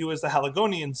 because they do as the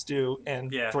Haligonians do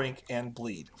and drink and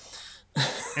bleed.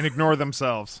 And ignore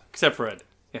themselves. Except for Ed.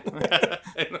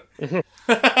 Yeah.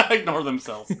 Ignore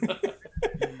themselves.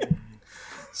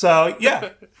 So,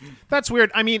 yeah. That's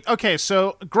weird. I mean, okay,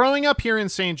 so growing up here in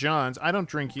St. John's, I don't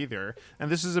drink either,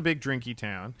 and this is a big drinky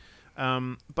town.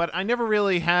 But I never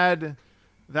really had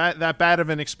that bad of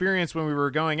an experience when we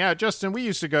were going out. Justin, we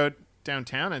used to go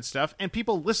downtown and stuff, and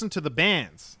people listen to the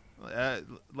bands.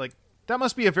 Like, that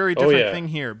must be a very different thing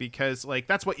here, because, like,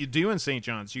 that's what you do in St.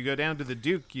 John's. You go down to the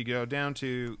Duke, you go down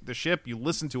to the Ship, you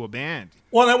listen to a band.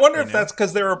 Well, and I wonder if that's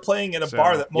because they were playing in a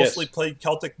bar that mostly Yes. played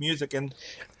Celtic music, and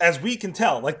as we can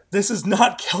tell, like, this is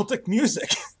not Celtic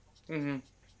music.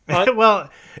 Well,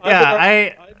 yeah,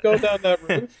 I'd go down that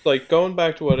route. Like, going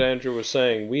back to what Andrew was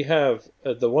saying, we have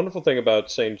the wonderful thing about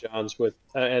St. John's with,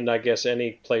 and I guess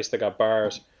any place that got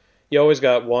bars, you always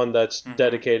got one that's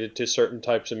dedicated to certain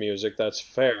types of music. That's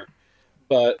fair.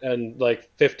 And like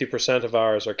 50% of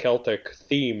ours are Celtic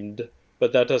themed,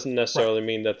 but that doesn't necessarily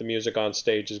mean that the music on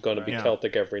stage is going to be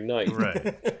Celtic every night.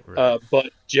 right.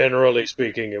 But generally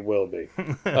speaking, it will be.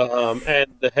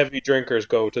 And the heavy drinkers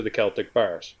go to the Celtic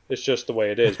bars. It's just the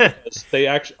way it is.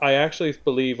 Because I actually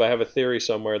believe, I have a theory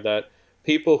somewhere, that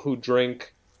people who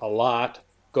drink a lot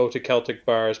go to Celtic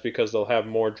bars because they'll have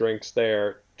more drinks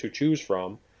there to choose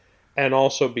from, and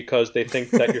also because they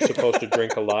think that you're supposed to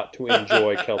drink a lot to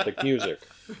enjoy Celtic music.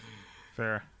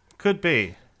 Fair. Could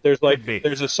be. There's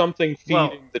a something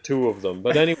feeding the two of them.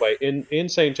 But anyway, in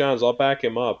St. John's, I'll back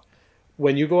him up.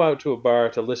 When you go out to a bar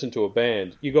to listen to a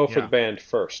band, you go for the band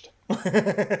first.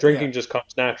 Drinking just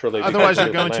comes naturally. Otherwise, because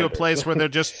you're going of the to a landers. place where they're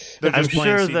just I'm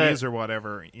playing sure CDs or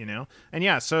whatever, you know.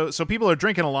 And so people are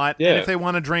drinking a lot. Yeah. And if they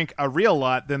want to drink a real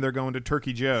lot, then they're going to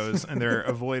Turkey Joe's, and they're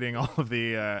avoiding all of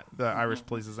the Irish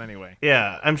places anyway.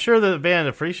 Yeah, I'm sure the band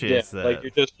appreciates that.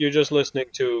 Like you're just listening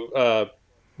to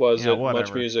Much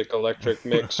whatever. Music Electric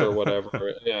Mix or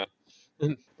whatever. Yeah.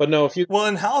 But no, if you Well,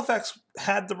 and Halifax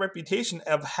had the reputation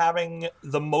of having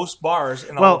the most bars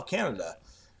in all of Canada.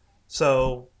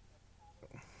 So,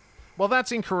 Well,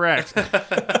 that's incorrect.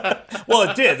 well,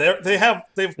 it did.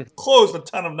 They've closed a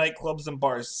ton of nightclubs and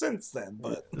bars since then.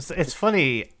 But It's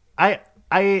funny. I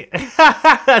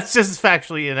that's just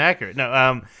factually inaccurate.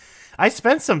 No, I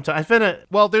spent some time.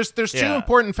 Well, there's two Yeah.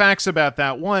 important facts about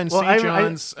that. One, Well, St.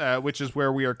 John's, which is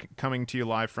where we are coming to you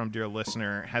live from, dear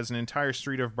listener, has an entire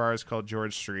street of bars called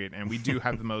George Street, and we do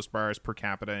have the most bars per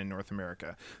capita in North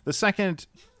America. The second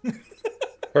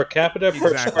per capita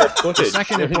per Exactly. square The footage.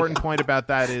 second important point about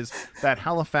that is that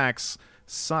Halifax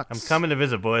sucks. I'm coming to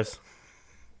visit, boys.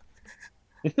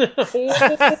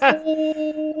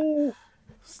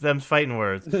 Them's fighting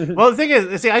words. Well, the thing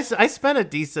is, see, I spent a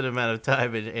decent amount of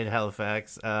time in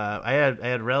Halifax. I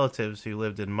had relatives who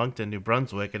lived in Moncton, New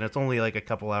Brunswick, and it's only like a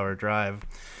couple-hour drive.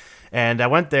 And I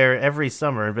went there every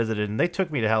summer and visited, and they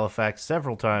took me to Halifax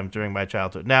several times during my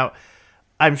childhood. Now,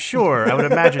 I'm sure, I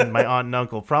would imagine my aunt and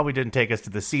uncle probably didn't take us to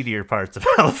the seedier parts of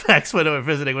Halifax when I was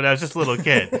visiting when I was just a little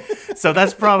kid. So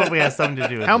that's probably has something to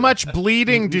do with it. How much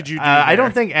bleeding did you do? I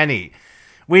don't there? think any.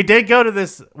 We did go to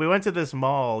this. We went to this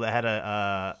mall that had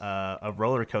a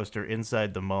roller coaster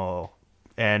inside the mall,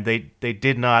 and they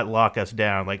did not lock us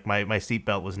down. Like my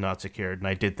seatbelt was not secured, and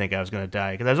I did think I was going to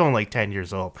die because I was only like 10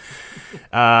 years old.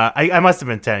 I must have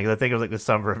been 10 because I think it was like the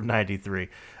summer of '93.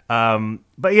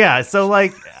 But yeah, so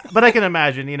like, but I can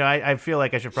imagine, you know, I feel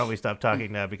like I should probably stop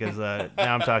talking now because now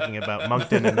I'm talking about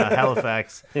Moncton and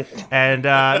Halifax, and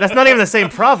that's not even the same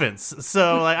province.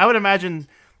 So like, I would imagine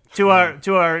to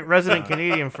our resident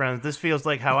Canadian friends, this feels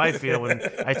like how I feel when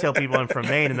I tell people I'm from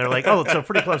Maine, and they're like, "Oh, so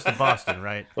pretty close to Boston,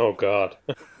 right?" Oh God.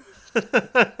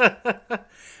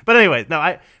 But anyway,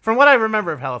 no, from what I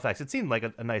remember of Halifax, it seemed like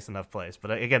a nice enough place.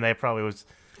 But again, they probably was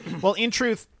Well, in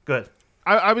truth, good.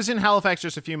 I was in Halifax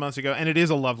just a few months ago, and it is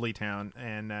a lovely town,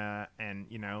 and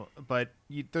you know, but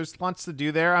there's lots to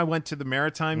do there. I went to the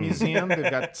Maritime Museum; they've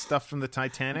got stuff from the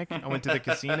Titanic. I went to the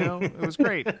casino; it was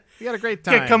great. We had a great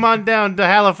time. Yeah, come on down to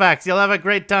Halifax; you'll have a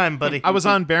great time, buddy. I was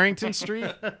on Barrington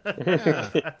Street.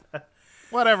 Yeah.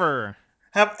 Whatever.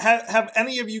 Have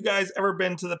any of you guys ever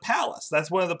been to the Palace? That's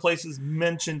one of the places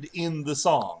mentioned in the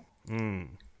song.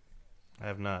 I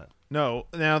have not. No.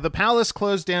 Now, the Palace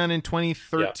closed down in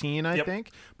 2013, I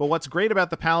think. But what's great about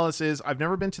the Palace is I've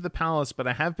never been to the Palace, but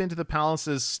I have been to the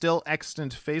Palace's still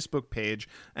extant Facebook page,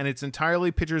 and it's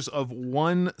entirely pictures of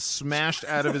one smashed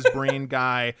out of his brain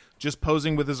guy just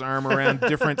posing with his arm around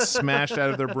different smashed out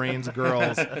of their brains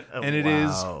girls, and it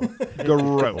is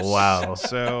gross. Wow.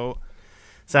 So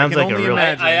Sounds I can like a only real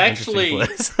imagine. I interesting actually,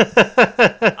 place.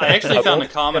 I actually found a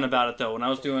comment about it though when I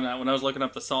was doing that. When I was looking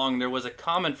up the song, there was a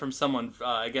comment from someone,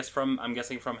 I'm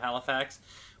guessing from Halifax,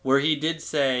 where he did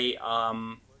say,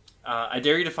 "I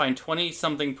dare you to find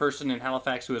 20-something person in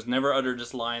Halifax who has never uttered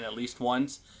this line at least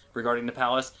once regarding the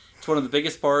Palace. It's one of the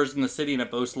biggest bars in the city, and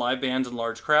it boasts live bands and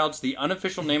large crowds. The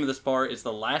unofficial name of this bar is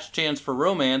the Last Chance for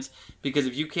Romance, because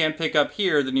if you can't pick up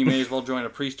here, then you may as well join a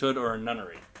priesthood or a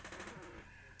nunnery."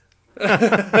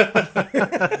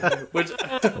 Which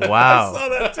Wow. I saw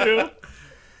that too.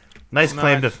 Nice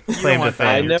claim to want that I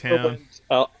fame. in your never town.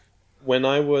 went. When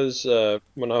I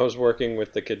was working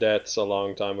with the cadets a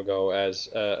long time ago, as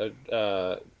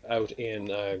out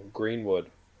in Greenwood,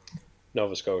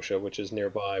 Nova Scotia, which is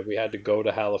nearby, we had to go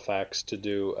to Halifax to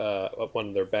do one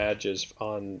of their badges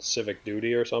on civic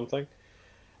duty or something,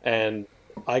 and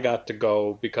I got to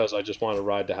go because I just wanted to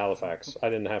ride to Halifax. I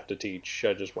didn't have to teach;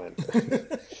 I just went,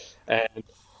 and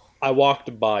I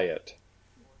walked by it.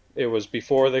 It was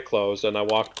before they closed, and I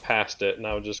walked past it, and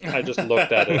I just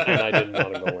looked at it, and I didn't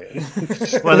want to go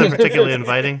in. Wasn't particularly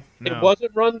inviting. No. It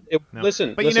wasn't run. No.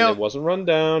 Listen, But you know- it wasn't run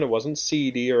down. It wasn't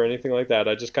seedy or anything like that.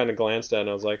 I just kind of glanced at it, and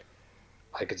I was like,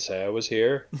 I could say I was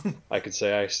here. I could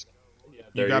say I. Yeah,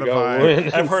 there you, got a go.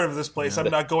 vibe. I've heard of this place. I'm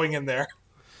not going in there.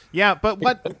 Yeah, but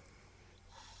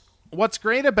what's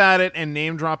great about it and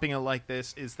name dropping it like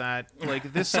this is that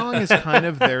like this song is kind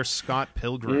of their Scott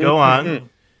Pilgrim. Go on.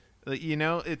 You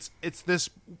know, it's this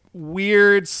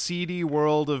weird seedy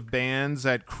world of bands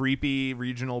at creepy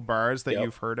regional bars that Yep.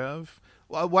 you've heard of.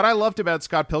 Well, what I loved about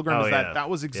Scott Pilgrim Oh, is yeah. that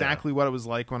was exactly what it was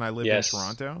like when I lived Yes. in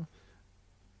Toronto.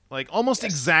 Like almost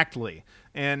exactly.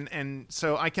 And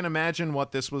so I can imagine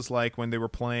what this was like when they were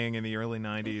playing in the early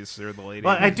 90s or the late 80s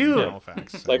Well, I do- in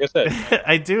Halifax. So. Like I said,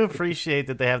 I do appreciate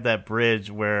that they have that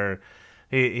bridge where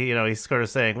he's sort of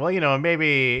saying, well,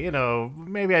 maybe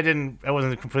I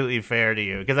wasn't completely fair to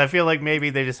you, because I feel like maybe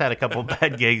they just had a couple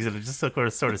bad gigs and it just sort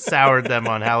of soured them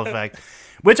on Halifax,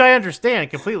 which I understand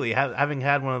completely. Having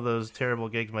had one of those terrible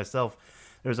gigs myself,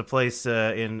 there's a place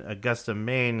in Augusta,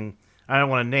 Maine. I don't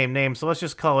want to name names, so let's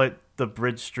just call it the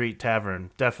Bridge Street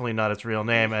Tavern. Definitely not its real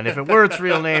name, and if it were its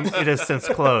real name, it has since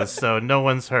closed, so no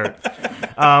one's hurt.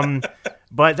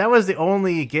 But that was the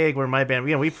only gig where my band,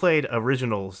 we played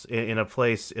originals in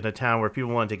a town where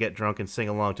people wanted to get drunk and sing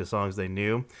along to songs they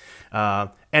knew.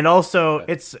 And also,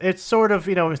 it's sort of,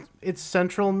 it's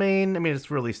Central Maine. I mean,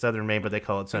 it's really Southern Maine, but they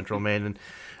call it Central Maine.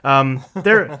 And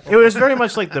it was very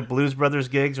much like the Blues Brothers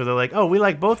gigs where they're like, oh, we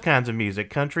like both kinds of music,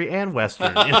 country and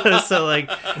Western. So like,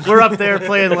 we're up there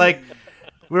playing like,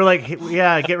 we're like,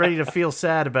 yeah, get ready to feel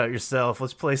sad about yourself.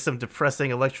 Let's play some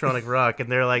depressing electronic rock.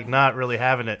 And they're like not really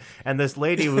having it. And this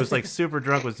lady who was like super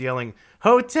drunk was yelling,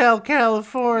 Hotel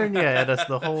California at us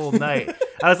the whole night.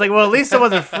 I was like, well, at least it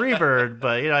wasn't Freebird,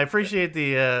 but I appreciate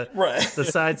the the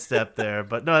sidestep there.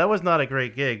 But no, that was not a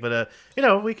great gig. But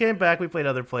we came back, we played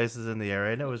other places in the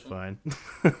area, and it was fine.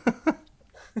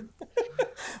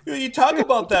 You talk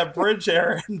about that bridge,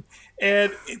 Aaron,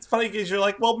 And it's funny because you're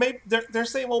like, well, maybe they're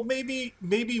saying, well, maybe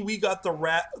we got the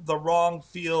wrong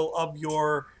feel of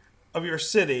your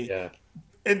city Yeah.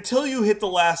 until you hit the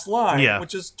last line, Yeah.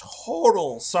 which is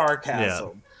total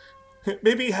sarcasm.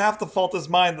 Maybe half the fault is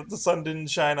mine that the sun didn't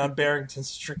shine on Barrington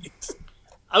Street.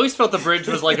 I always felt the bridge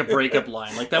was like a breakup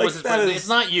line. Like that Like, was his that friend. is- It's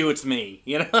not you, it's me.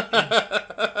 You know.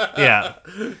 Yeah.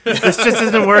 This just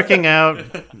isn't working out.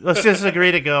 Let's just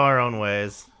agree to go our own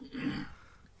ways.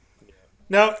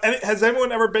 Now, has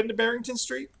anyone ever been to Barrington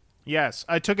Street? Yes,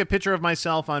 I took a picture of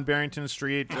myself on Barrington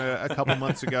Street a couple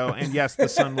months ago, and yes, the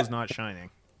sun was not shining.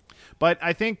 But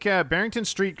I think Barrington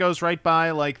Street goes right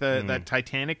by like that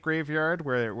Titanic graveyard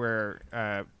where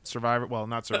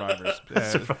not survivors,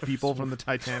 people from the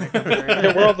Titanic. Are buried.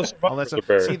 Yeah, we're all the All that survivors stuff. are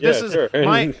buried. See, Yeah, this is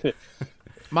sure.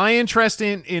 my interest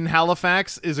in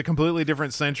Halifax is a completely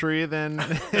different century than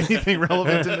anything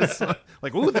relevant in this.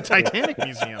 Like, ooh, the Titanic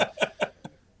Museum.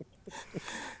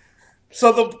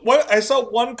 So I saw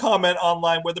one comment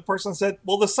online where the person said,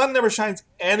 "Well, the sun never shines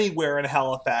anywhere in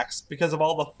Halifax because of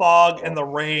all the fog and the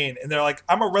rain." And they're like,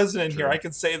 "I'm a resident here. I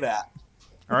can say that."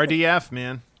 RDF,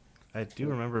 man. I do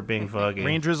remember being foggy.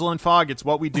 Rain, drizzle, and fog. It's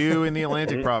what we do in the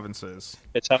Atlantic provinces.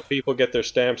 It's how people get their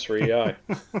stamps for EI.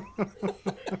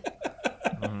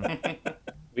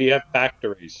 We have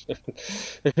factories.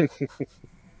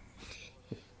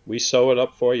 We sew it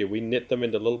up for you. We knit them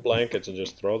into little blankets and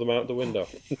just throw them out the window.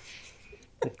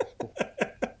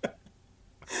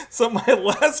 So my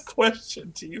last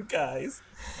question to you guys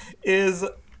is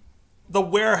the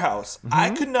warehouse. I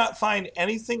could not find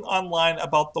anything online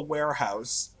about the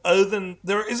warehouse other than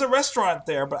there is a restaurant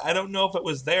there, but I don't know if it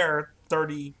was there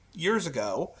 30 years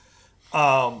ago.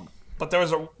 But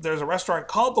there's a restaurant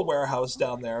called the Warehouse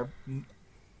down there.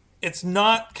 It's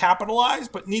not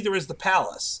capitalized, but neither is the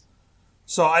Palace.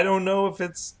 So I don't know if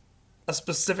it's a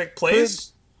specific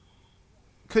place.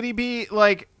 Could he be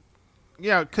like,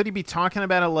 could he be talking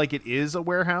about it like it is a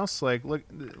warehouse? Like, look,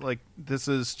 like this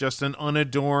is just an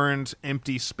unadorned,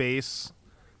 empty space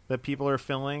that people are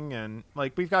filling, and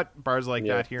like we've got bars like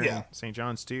that here in St.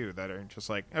 John's too that are just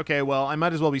like, okay, well, I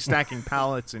might as well be stacking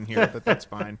pallets in here, but that's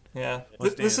fine. Yeah,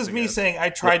 Let's this dance, is I me guess. saying I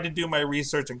tried to do my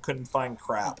research and couldn't find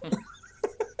crap.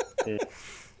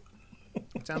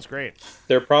 Sounds great.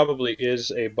 There probably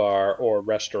is a bar or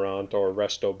restaurant or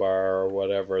resto bar or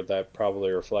whatever that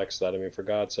probably reflects that. I mean, for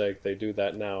God's sake, they do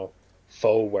that now.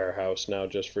 Faux warehouse now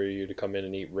just for you to come in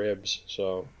and eat ribs.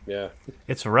 So, yeah.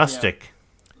 It's rustic.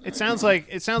 It sounds like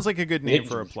a good name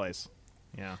for a place.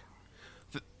 Yeah.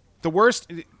 The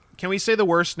worst. Can we say the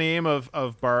worst name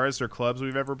of bars or clubs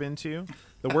we've ever been to?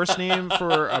 The worst name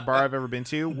for a bar I've ever been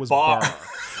to was Bar. Bar.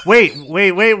 Wait.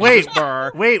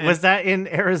 Bar. Wait, was that in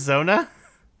Arizona?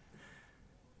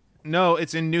 No,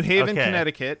 it's in New Haven, Okay.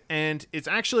 Connecticut, and it's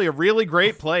actually a really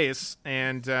great place.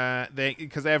 And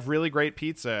because they have really great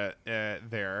pizza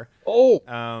there,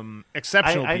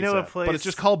 exceptional I pizza. know a but place- it's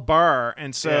just called Bar,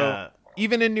 and so Yeah.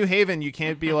 even in New Haven, you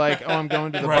can't be like, "Oh, I'm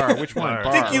going to the bar." Which one? Bar.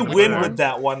 Bar. I think you Which win one? with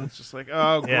that one. It's just like,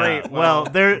 oh, Yeah. great. Well,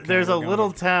 there's we're a going little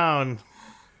with- town.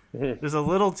 There's a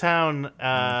little town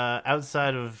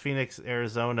outside of Phoenix,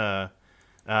 Arizona,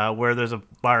 where there's a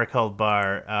bar called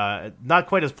Bar. Not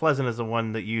quite as pleasant as the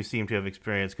one that you seem to have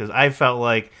experienced, because I felt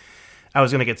like I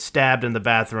was going to get stabbed in the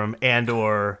bathroom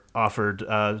and/or offered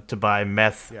to buy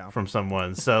meth from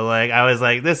someone. So, like, I was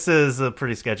like, this is a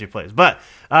pretty sketchy place. But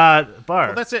Bar.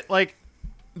 Well, that's it. Like,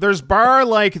 there's Bar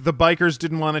like the bikers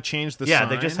didn't want to change the sign. Yeah,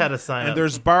 they just had a sign And up.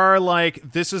 there's Bar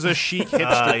like this is a chic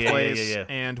hipster yeah, place, yeah.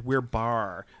 and we're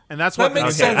Bar, and that's That what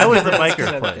makes the sense. I was the That's biker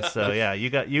Connecticut. place, so yeah,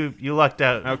 you lucked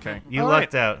out. Okay. You All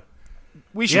lucked right. out.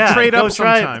 We should Yeah, trade go up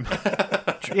try it.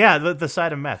 sometime. Yeah, the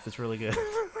side of meth is really good.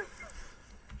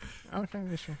 Okay,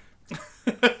 sure.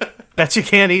 Bet you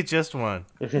can't eat just one.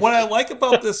 What I like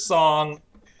about this song,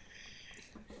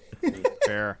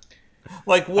 Fair.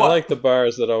 like I what? like the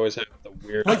bars that always have the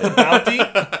weird. Bounty?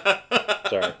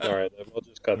 Sorry. All right. We'll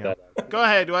just cut that out. Go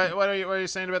ahead. What are you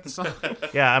saying about the song?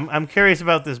 Yeah, I'm curious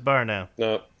about this bar now.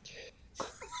 No.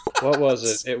 What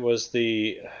was it? It was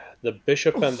the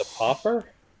Bishop and the Pauper,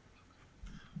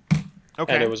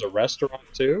 Okay. and it was a restaurant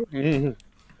too.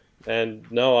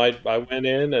 And no, I went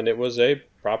in and it was a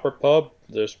proper pub,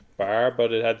 this bar,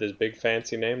 but it had this big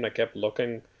fancy name, and I kept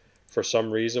looking for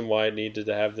some reason why it needed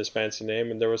to have this fancy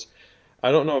name. And there was,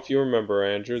 I don't know if you remember,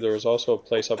 Andrew, there was also a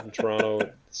place up in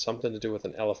Toronto, something to do with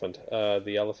an elephant,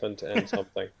 the elephant and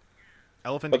something.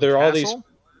 Elephant but there are all these- Castle?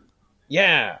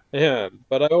 Yeah,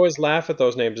 but I always laugh at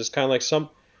those names. It's kind of like some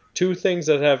two things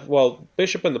that have, well,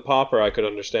 Bishop and the Pauper I could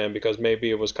understand because maybe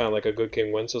it was kind of like a Good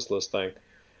King Wenceslas thing.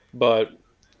 But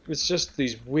it's just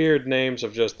these weird names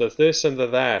of just the this and the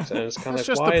that, and it's kind It's of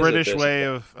just like, the why is it British this? way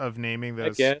of naming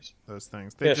guess. those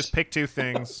things. They Yes. just pick two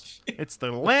things. It's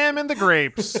the lamb and the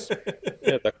grapes.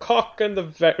 Yeah, the cock and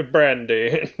the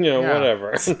brandy, Yeah.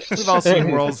 whatever. We've all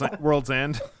seen World's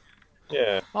End.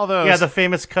 Yeah. All those. Yeah, the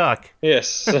famous cock.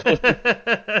 Yes.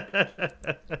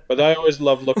 But I always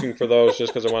love looking for those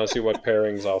just because I want to see what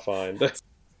pairings I'll find.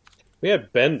 We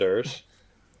had Benders.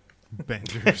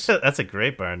 Benders. That's a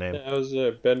great bar name. That was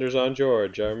Benders on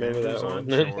George. I remember Benders that on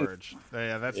one. George.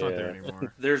 Yeah, that's not there Yeah.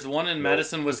 anymore. There's one in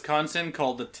Madison, Wisconsin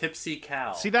called the Tipsy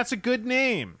Cow. See, that's a good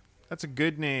name. That's a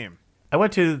good name.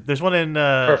 There's one in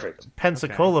Perfect.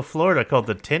 Pensacola, Florida called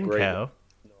the Tin Great. Cow.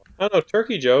 I don't know.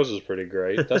 Turkey Joe's is pretty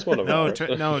great. That's one of No, ours.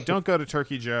 no, don't go to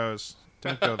Turkey Joe's.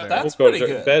 Don't go there. That's Go to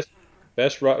pretty good.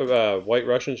 Best White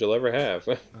Russians you'll ever have.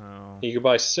 Oh. You can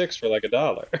buy 6 for like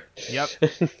 $1. Yep.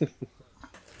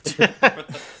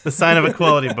 The sign of a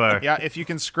quality bar. Yeah, if you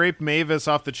can scrape Mavis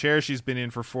off the chair she's been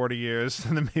in for 40 years,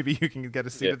 then maybe you can get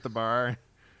a seat Yeah. at the bar.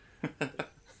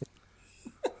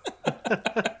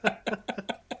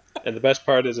 And the best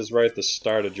part is it's right at the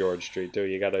start of George Street too.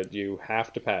 You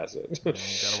have to pass it. You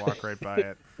gotta walk right by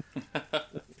it.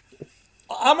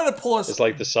 I'm gonna pull us. It's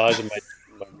like the size of my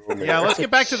room. Yeah, let's get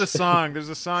back to the song. There's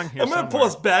a song here. I'm gonna pull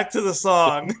us back to the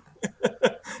song.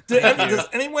 Does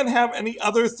anyone have any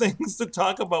other things to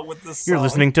talk about with this song? You're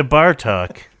listening to Bar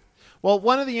Talk. Well,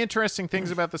 one of the interesting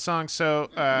things about the song, so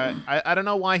I don't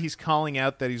know why he's calling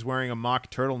out that he's wearing a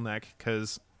mock turtleneck,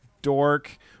 because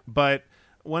dork. But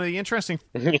one of the interesting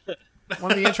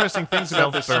things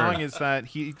about this Self-burn. song is that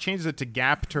he changes it to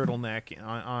Gap turtleneck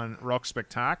on Rock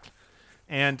Spectacle,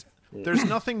 and there's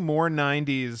nothing more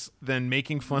 90s than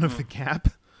making fun of the Gap,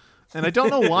 and I don't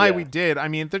know why Yeah. we did. I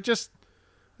mean,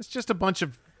 it's just a bunch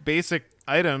of basic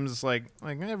items, like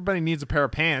everybody needs a pair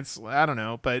of pants. I don't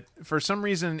know, but for some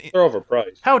reason, They're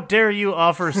overpriced. How dare you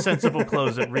offer sensible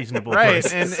clothes at reasonable right?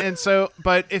 prices? And so,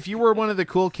 but if you were one of the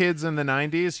cool kids in the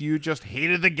 '90s, you just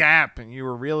hated the Gap, and you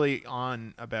were really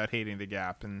on about hating the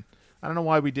Gap. And I don't know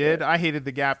why we did. I hated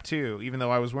the Gap too, even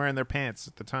though I was wearing their pants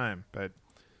at the time. But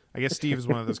I guess Steve is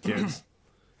one of those kids.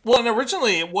 Well, and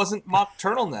originally it wasn't mock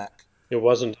turtleneck. It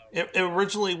wasn't. It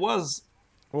originally was.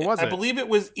 What was I it? believe it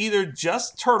was either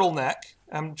just turtleneck.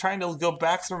 I'm trying to go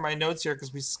back through my notes here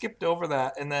because we skipped over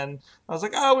that, and then I was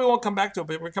like, "Oh, we won't come back to it,"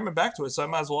 but we're coming back to it, so I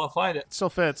might as well find it. It still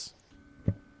fits.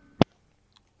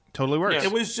 Totally works.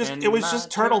 It was just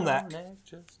turtleneck.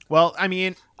 Well, I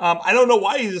mean, I don't know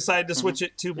why he decided to switch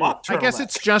it to mock turtleneck. I guess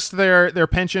it's just their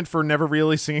penchant for never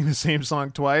really singing the same song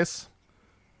twice.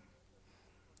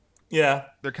 yeah.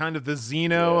 They're kind of the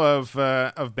Xeno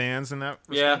of bands in that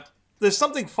respect. Yeah. There's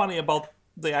something funny about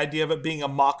the idea of it being a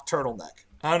mock turtleneck.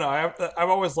 I don't know. I've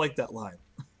always liked that line.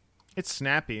 It's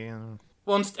snappy.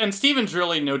 Well, and Steven's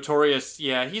really notorious.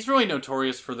 Yeah, he's really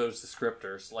notorious for those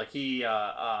descriptors. Like he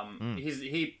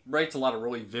writes a lot of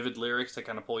really vivid lyrics to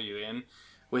kind of pull you in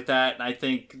with that. And I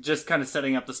think just kind of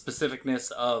setting up the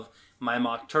specificness of my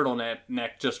mock turtleneck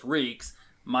just reeks.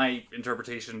 My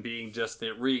interpretation being just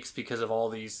it reeks because of all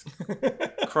these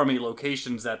crummy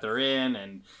locations that they're in,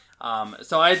 and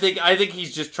so I think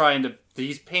he's just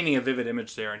he's painting a vivid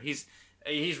image there, and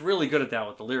he's really good at that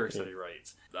with the lyrics that he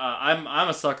writes. I'm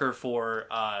a sucker for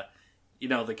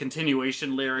the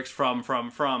continuation lyrics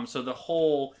from. So the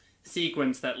whole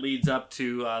sequence that leads up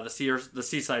to the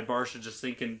seaside bar should just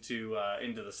sink into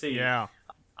the sea. Yeah.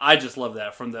 I just love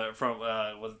that from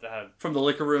the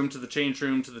liquor room to the change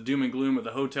room to the doom and gloom of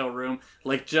the hotel room,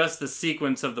 like just the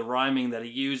sequence of the rhyming that he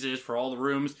uses for all the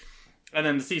rooms, and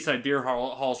then the seaside beer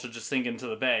hall should just sink into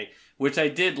the bay. Which I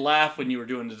did laugh when you were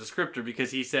doing the descriptor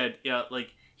because he said,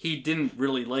 he didn't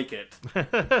really like it.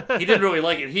 He didn't really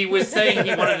like it. He was saying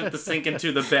he wanted it to sink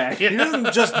into the bay. He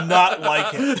doesn't just not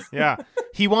like it. Yeah.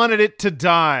 He wanted it to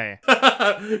die.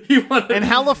 And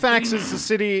Halifax is the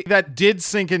city that did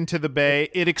sink into the bay.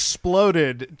 It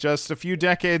exploded just a few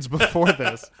decades before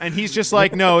this. And he's just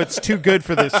like, no, it's too good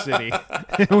for this city.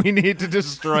 We need to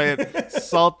destroy it.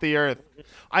 Salt the earth.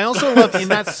 I also love in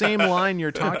that same line you're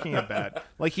talking about.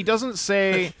 Like, he doesn't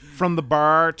say from the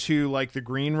bar to like the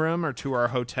green room or to our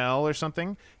hotel or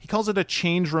something. He calls it a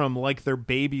change room, like they're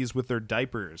babies with their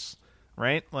diapers.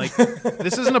 Right? Like,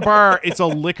 this isn't a bar, it's a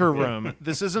liquor room.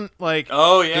 This isn't like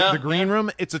the green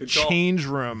room, it's a change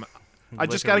room. I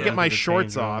just got to get my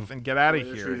shorts off and get out of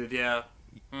here. Yeah.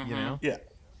 You know? Yeah.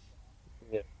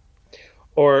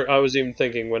 Or I was even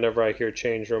thinking, whenever I hear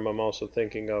change room, I'm also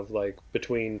thinking of like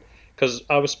between, because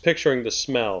I was picturing the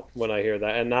smell when I hear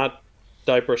that, and not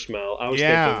diaper smell. I was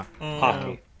thinking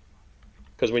hockey.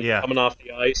 Because when you're coming off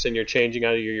the ice and you're changing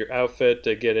out of your outfit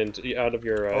to get out of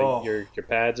your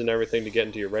pads and everything to get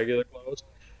into your regular clothes,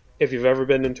 if you've ever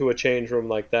been into a change room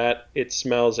like that, it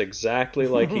smells exactly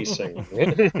like he's singing.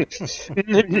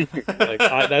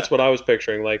 That's what I was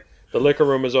picturing. Like, the liquor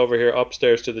room is over here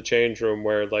upstairs to the change room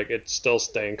where, like, it still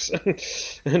stinks.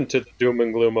 And to the doom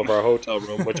and gloom of our hotel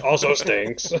room, which also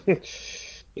stinks.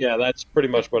 Yeah, that's pretty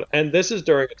much what... And this is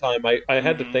during a time, I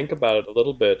had to think about it a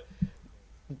little bit,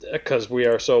 because we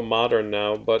are so modern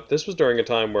now, but this was during a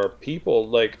time where people,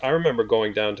 like, I remember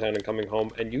going downtown and coming home,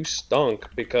 and you stunk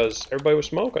because everybody was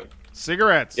smoking.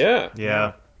 Cigarettes. Yeah.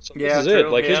 Yeah. So Yeah, this is it.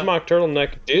 true, Like, his yeah. mock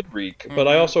turtleneck did reek, but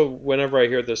I also, whenever I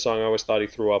hear this song, I always thought he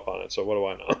threw up on it, so what do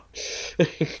I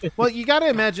know? Well, you got to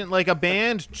imagine, like, a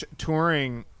band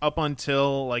touring up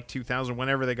until, like, 2000,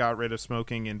 whenever they got rid of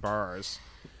smoking in bars.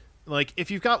 Like,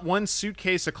 if you've got one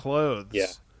suitcase of clothes, Yeah.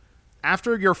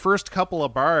 after your first couple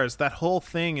of bars, that whole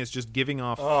thing is just giving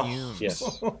off fumes.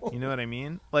 Yes. You know what I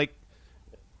mean? Like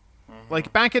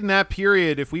back in that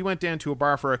period, if we went down to a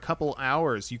bar for a couple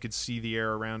hours, you could see the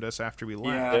air around us after we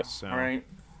left. Yeah, So. right.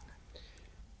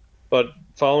 But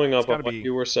following up It's on gotta what be-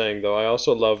 you were saying, though, I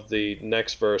also love the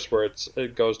next verse where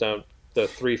it goes down the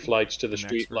 3 flights to the next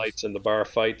street verse. lights and the bar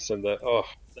fights and that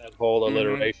whole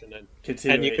alliteration, and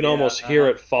Continue you it, can yeah, almost hear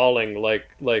uh-huh. it falling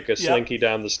like a slinky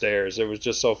down the stairs. It was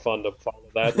just so fun to follow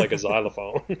that like a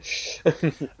xylophone.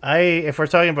 If we're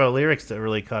talking about lyrics that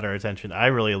really caught our attention, I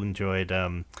really enjoyed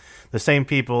the same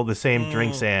people, the same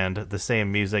drink sand, the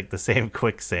same music, the same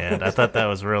quicksand. I thought that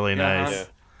was really nice.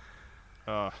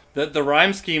 Yeah. The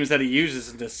rhyme schemes that he uses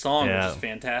in this song Yeah. are just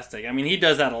fantastic. I mean, he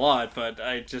does that a lot, but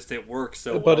it works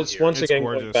so well. But it's here. once It's again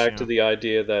going gorgeous, back yeah. to the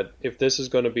idea that if this is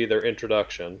going to be their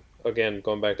introduction, again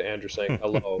going back to Andrew saying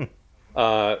hello,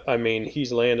 I mean,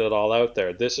 he's laying it all out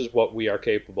there. This is what we are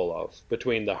capable of,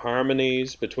 between the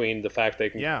harmonies, between the fact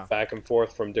they can Yeah. go back and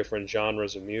forth from different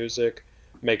genres of music,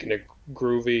 making it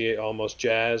groovy, almost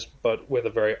jazz, but with a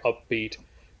very upbeat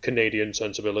Canadian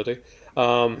sensibility.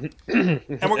 And we're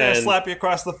gonna slap you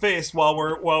across the face while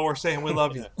we're saying we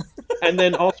love you. And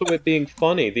then also it being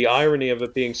funny, the irony of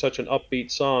it being such an upbeat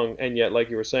song, and yet,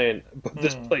 like you were saying, but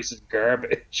this place is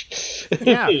garbage.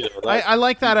 Yeah, You know, that- I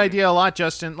like that idea a lot,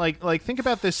 Justin. Like think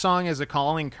about this song as a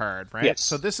calling card, right? Yes.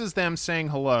 So this is them saying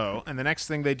hello, and the next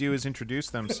thing they do is introduce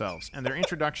themselves, and their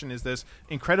introduction is this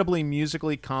incredibly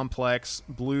musically complex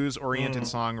blues-oriented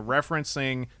song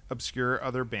referencing obscure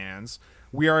other bands.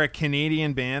 We are a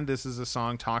Canadian band. This is a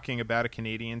song talking about a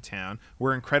Canadian town.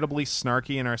 We're incredibly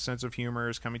snarky, and our sense of humor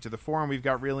is coming to the fore, and we've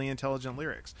got really intelligent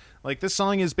lyrics. Like, this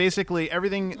song is basically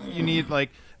everything you need.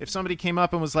 Like, if somebody came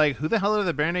up and was like, who the hell are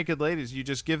the Bare Naked Ladies? You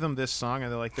just give them this song, and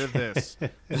they're like, they're this.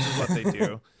 This is what they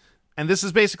do. And this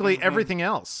is basically everything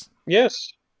else.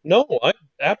 Yes. No,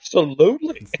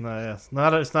 absolutely. It's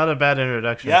not a bad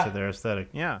introduction Yeah. to their aesthetic.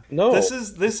 Yeah. No. This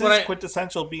is What I-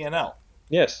 quintessential BNL.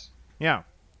 Yes. Yeah.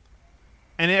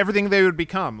 And everything they would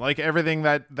become. Like, everything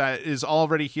that is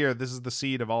already here, this is the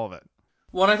seed of all of it.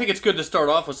 Well, and I think it's good to start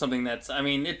off with something that's. I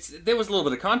mean, there was a little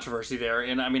bit of controversy there,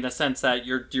 and I mean, the sense that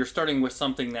you're starting with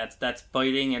something that's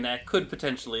biting and that could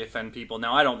potentially offend people.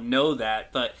 Now, I don't know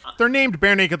that, but They're named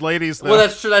Bare Naked Ladies, though. well,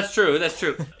 that's true. That's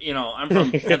true. You know, I'm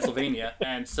from Pennsylvania,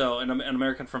 and so and I'm an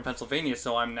American from Pennsylvania,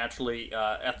 so I'm naturally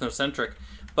ethnocentric.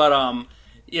 But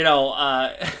you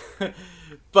know,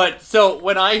 but so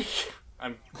when I'm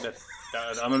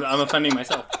offending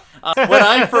myself. When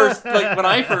I first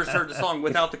heard the song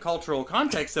without the cultural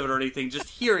context of it or anything, just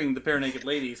hearing the Bare Naked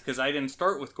Ladies, because I didn't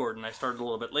start with Gordon, I started a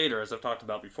little bit later, as I've talked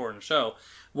about before in the show.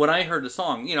 When I heard the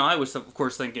song, you know, I was of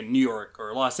course thinking New York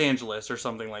or Los Angeles or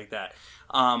something like that.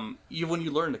 When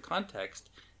you learn the context,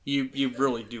 you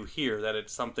really do hear that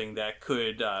it's something that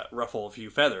could ruffle a few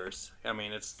feathers. I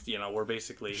mean, it's, you know, we're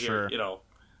basically Sure. here, you know.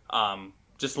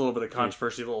 Just a little bit of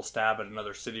controversy, a little stab at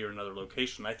another city or another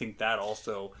location. I think that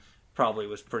also probably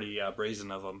was pretty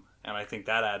brazen of them, and I think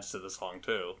that adds to the song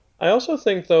too. I also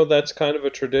think, though, that's kind of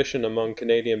a tradition among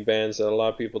Canadian bands that a lot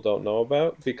of people don't know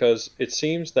about, because it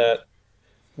seems that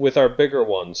with our bigger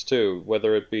ones too,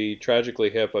 whether it be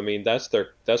Tragically Hip, I mean, that's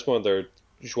one of their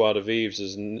joie de vivre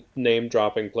is name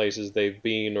dropping places they've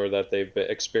been or that they've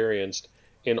experienced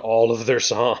in all of their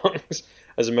songs.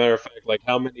 As a matter of fact, like,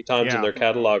 how many times in Yeah. their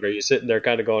catalog are you sitting there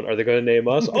kind of going, are they going to name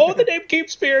us? Oh, the name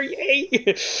keeps Spear,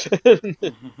 yay!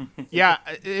 Yeah,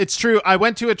 it's true. I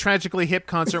went to a Tragically Hip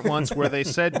concert once where they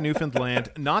said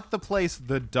Newfoundland, not the place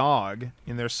The Dog,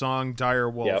 in their song Dire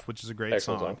Wolf, Yep. which is a great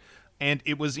Excellent song. song. And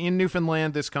it was in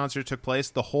Newfoundland this concert took place.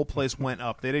 The whole place went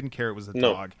up. They didn't care it was a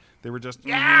No. dog. They were just,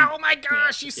 yeah, oh my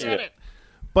gosh, you said Yeah. it.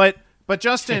 But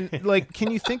Justin, like,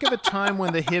 can you think of a time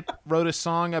when the Hip wrote a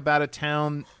song about a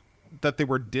town that they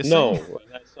were dissing. No,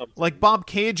 that's not, Like Bob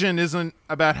Cajun isn't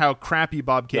about how crappy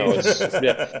Bob no, Cajun it's, is.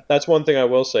 yeah, that's one thing I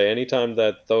will say. Anytime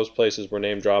that those places were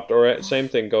name dropped, or same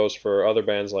thing goes for other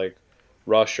bands like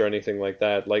Rush or anything like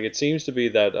that. Like it seems to be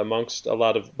that amongst a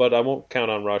lot of, but I won't count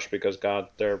on Rush because God,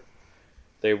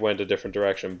 they went a different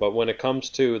direction. But when it comes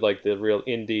to like the real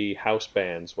indie house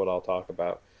bands, what I'll talk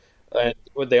about, and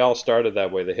they all started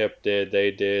that way. The Hip did, they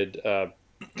did,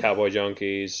 Cowboy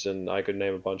Junkies, and I could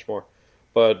name a bunch more.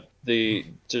 But there's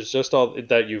just all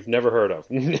that you've never heard of.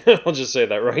 I'll just say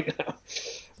that right now.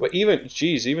 But even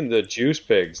the Juice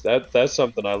Pigs, that's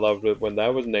something I loved when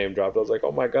that was name dropped. I was like,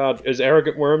 oh my God, is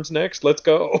Arrogant Worms next? Let's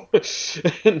go.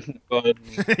 but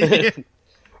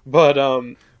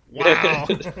Wow.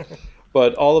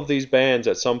 but all of these bands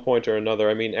at some point or another,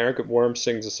 I mean, Arrogant Worms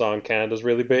sings a song, Canada's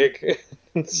really big,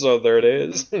 so there it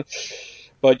is.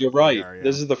 But you're right. Yeah.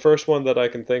 This is the first one that I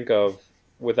can think of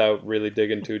without really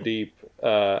digging too deep,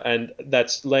 and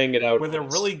that's laying it out. Where they're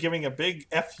really giving a big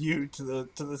FU to the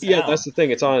town. Yeah, that's the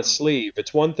thing. It's on its sleeve.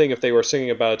 It's one thing if they were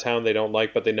singing about a town they don't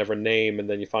like, but they never name, and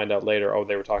then you find out later, oh,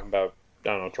 they were talking about, I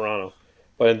don't know, Toronto.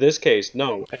 But in this case,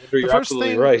 no. Andrew, you're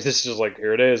absolutely right. This is just like,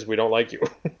 here it is. We don't like you.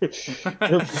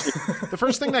 The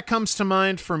first thing that comes to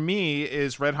mind for me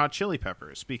is Red Hot Chili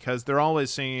Peppers, because they're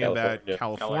always singing about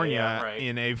California right.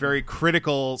 in a very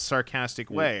critical,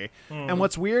 sarcastic way. And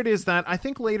what's weird is that I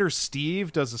think later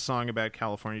Steve does a song about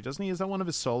California, doesn't he? Is that one of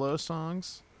his solo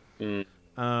songs?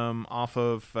 Off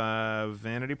of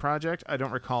Vanity Project? I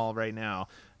don't recall right now.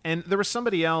 And there was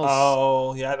somebody else.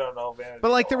 Oh, yeah, I don't know, man.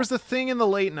 But like there was the thing in the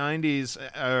late 90s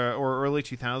or early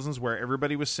 2000s where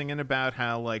everybody was singing about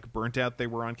how like burnt out they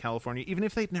were on California, even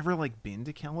if they'd never like been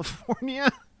to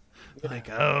California. Like,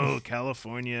 oh,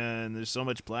 California, and there's so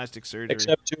much plastic surgery.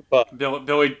 Except Tupac.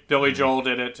 Billy Joel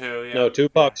did it too. Yeah. No,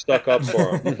 Tupac stuck up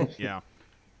for him. Yeah.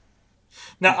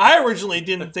 Now, I originally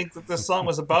didn't think that this song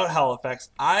was about Halifax.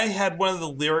 I had one of the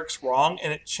lyrics wrong,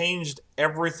 and it changed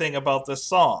everything about this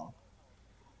song.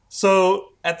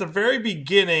 So, at the very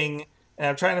beginning, and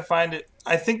I'm trying to find it,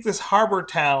 I think this harbor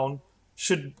town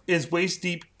is waist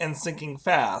deep and sinking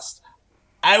fast.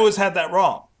 I always had that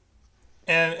wrong.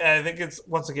 And I think it's,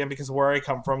 once again, because of where I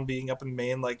come from, being up in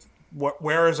Maine, like,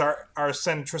 where is our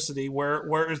centricity?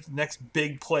 Where is the next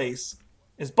big place?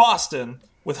 Is Boston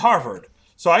with Harvard.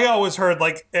 So I always heard,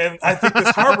 like, and I think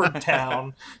this Harvard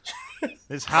town...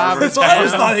 This Harvard So I always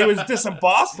thought he was dissing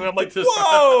Boston. I'm like,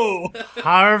 whoa!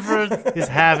 Harvard is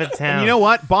Harvard town. And you know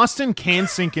what? Boston can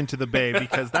sink into the bay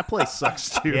because that place sucks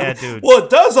too. Yeah, dude. Well,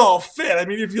 it does all fit. I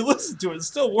mean, if you listen to it, it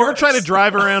still We're works. trying to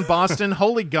drive around Boston.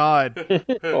 Holy God.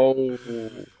 Oh.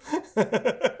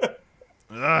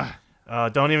 Ugh.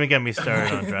 Don't even get me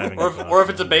started on driving. Or if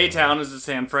it's a bay town, is it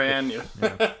San Fran?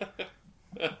 Yeah.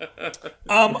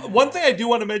 One thing I do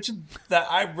want to mention that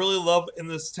I really love in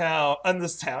this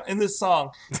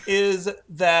song, is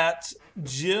that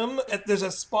Jim. There's a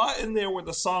spot in there where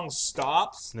the song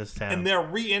stops, This town. and their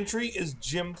re-entry is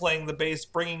Jim playing the bass,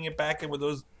 bringing it back in with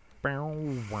those.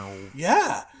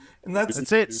 Yeah, and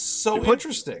that's it. So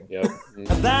interesting. Yep.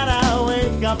 That I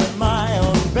wake up in my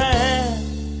own bed.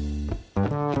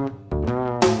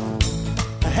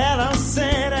 Head of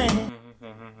city.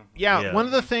 Yeah, one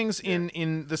of the things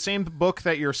in the same book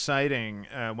that you're citing,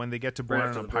 when they get to Born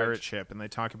on a Pirate Ship, and they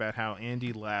talk about how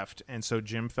Andy left, and so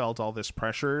Jim felt all this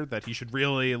pressure that he should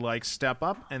really like step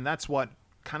up, and that's what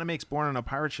kind of makes Born on a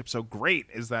Pirate Ship so great,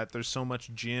 is that there's so much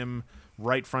Jim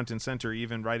right front and center,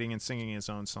 even writing and singing his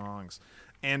own songs.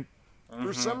 And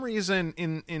for some reason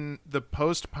in the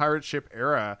post Pirate Ship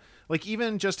era, like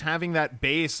even just having that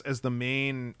bass as the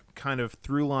main kind of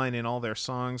through line in all their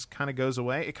songs kind of goes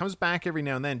away. It comes back every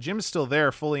now and then. Jim's still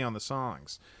there fully on the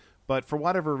songs, but for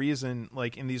whatever reason,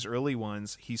 like in these early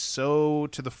ones, he's so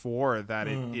to the fore that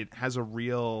it has a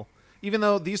real, even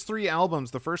though these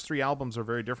the first three albums are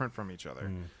very different from each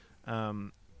other.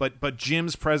 But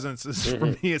Jim's presence is, for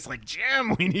me, it's like,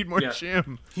 Jim, we need more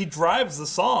Jim. He drives the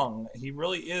song. He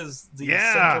really is the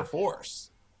center force.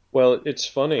 Well, it's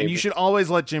funny. And you should always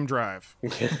let Jim drive.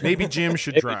 Maybe Jim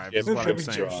should drive, is what I'm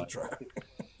saying.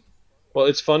 Well,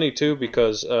 it's funny, too,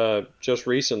 because just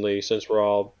recently, since we're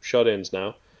all shut-ins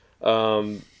now,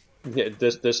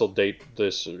 this will date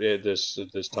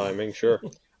this timing, sure.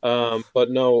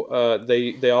 But no,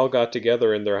 they all got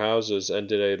together in their houses and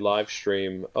did a live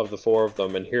stream of the four of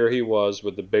them, and here he was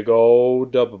with the big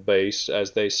old double bass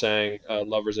as they sang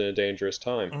 "Lovers in a Dangerous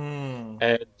Time."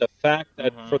 And the fact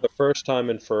that for the first time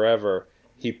in forever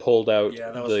he pulled out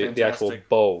the actual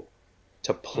bow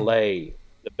to play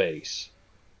the bass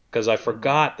because I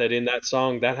forgot that in that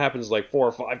song that happens like 4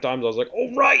 or 5 times. I was like,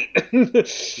 oh right,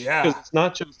 Yeah. because it's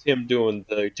not just him doing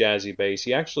the jazzy bass.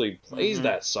 He actually plays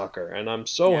that sucker, and I'm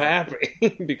so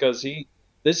happy because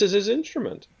this is his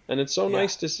instrument, and it's so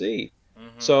nice to see.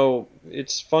 So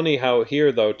it's funny how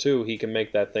here though too he can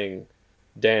make that thing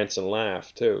dance and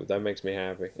laugh too. That makes me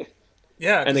happy.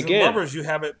 Yeah, and because again, in Lovers you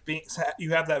have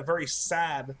you have that very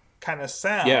sad kind of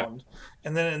sound,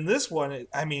 and then in this one,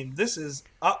 this is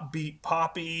upbeat,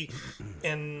 poppy,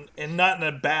 and not in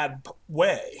a bad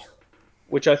way.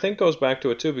 Which I think goes back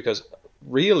to it too, because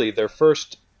really their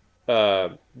first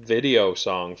video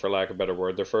song, for lack of a better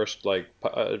word, their first like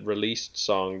released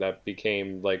song that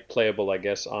became like playable, I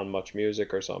guess, on Much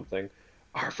Music or something,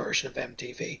 our version of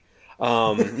MTV.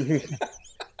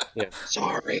 Yeah,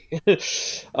 sorry.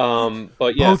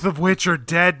 But yeah, Both of which are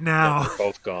dead now. they're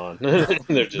both gone.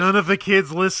 They're just, None of the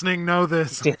kids listening know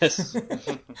this. yes.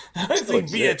 I think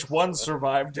VH1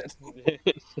 survived it.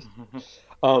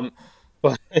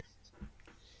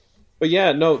 But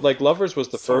yeah, no, like Lovers was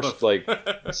the Sort first of. like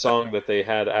song that they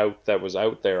had out that was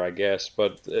out there, I guess.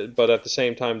 But at the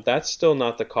same time, that's still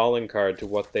not the calling card to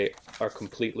what they are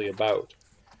completely about.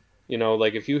 You know,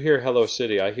 like if you hear Hello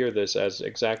City, I hear this as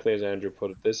exactly as Andrew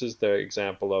put it. This is the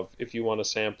example of if you want a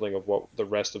sampling of what the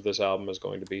rest of this album is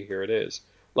going to be, here it is.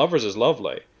 Lovers is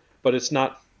lovely, but it's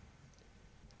not,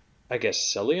 I guess,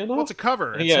 silly enough. Well, it's a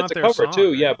cover. It's yeah, not it's a their cover song, too.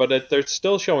 right? Yeah, but they're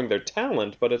still showing their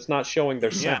talent, but it's not showing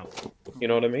their sound. You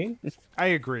know what I mean? I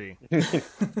agree.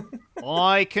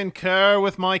 I concur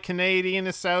with my Canadian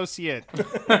associate.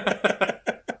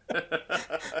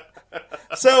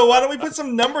 So why don't we put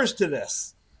some numbers to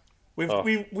this? Oh.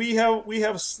 We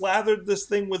have slathered this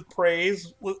thing with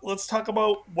praise. Let's talk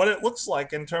about what it looks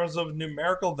like in terms of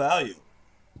numerical value.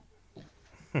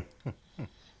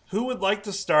 Who would like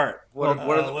to start? What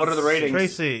are the ratings?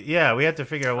 Tracy, yeah, we have to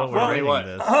figure out what we're rating what?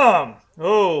 this.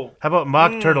 Oh, How about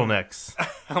mock turtlenecks?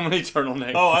 How many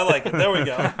turtlenecks? oh, I like it. There we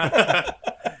go.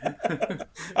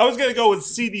 I was gonna go with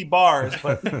CD bars,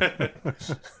 but I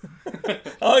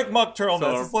like mock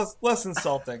turtlenecks. It's less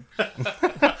insulting.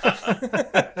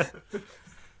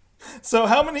 So,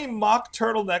 how many mock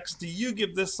turtlenecks do you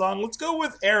give this song? Let's go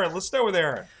with Aaron. Let's start with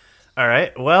Aaron. All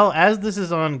right. Well, as this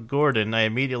is on Gordon, I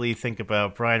immediately think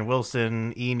about Brian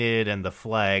Wilson, Enid, and The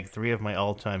Flag, 3 of my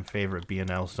all-time favorite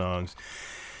BNL songs.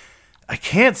 I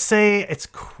can't say it's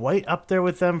quite up there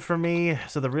with them for me.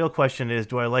 So the real question is,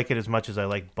 do I like it as much as I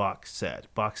like Box Set?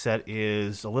 Box Set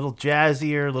is a little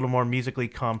jazzier, a little more musically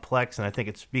complex, and I think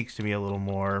it speaks to me a little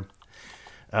more.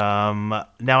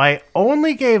 Now, I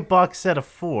only gave Box Set a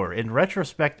 4. In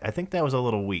retrospect, I think that was a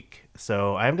little weak.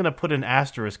 So I'm going to put an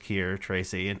asterisk here,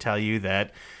 Tracy, and tell you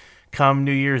that come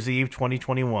New Year's Eve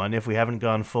 2021, if we haven't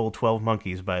gone full 12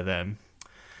 Monkeys by then,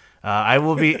 I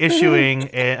will be issuing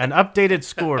an updated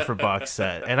score for Box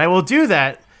Set. And I will do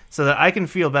that so that I can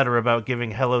feel better about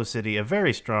giving Hello City a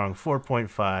very strong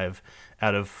 4.5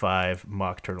 out of 5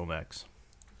 mock turtlenecks.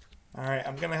 All right,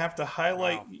 I'm going to have to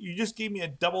highlight. Wow. You just gave me a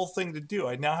double thing to do.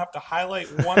 I now have to highlight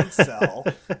one cell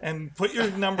and put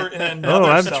your number in another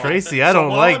I'm cell. Tracy. I don't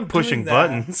like pushing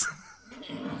buttons.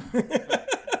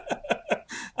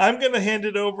 I'm going to hand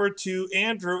it over to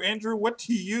Andrew. Andrew, what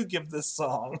do you give this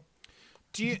song?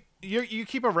 Do you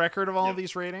keep a record of all of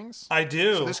these ratings? I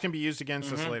do. So this can be used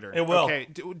against us later. It will. Okay.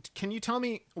 Can you tell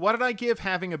me, what did I give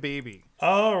Having a Baby?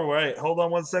 All right. Hold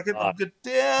on one second. I'll get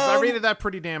down. I rated that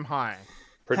pretty damn high.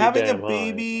 Pretty Having damn a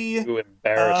Baby. High. You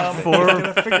embarrassed me. I'm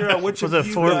going to figure out which Was of it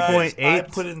you 4.8? guys I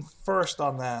put in first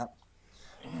on that.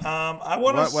 I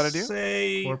want to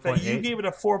say 4.8? that you gave it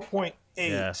a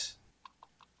 4.8.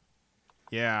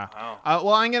 Yeah. Wow.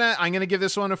 Well, I'm gonna give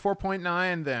this one a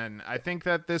 4.9. Then I think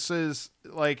that this is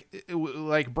like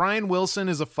Brian Wilson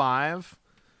is a 5,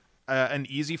 an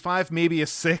easy 5, maybe a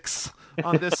 6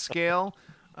 on this scale.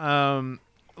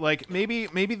 Like maybe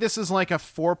this is like a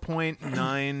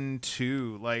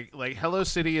 4.92. Like Hello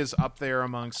City is up there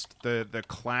amongst the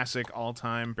classic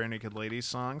all-time Bare Naked Ladies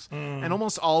songs, and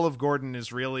almost all of Gordon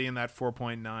is really in that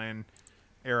 4.9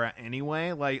 era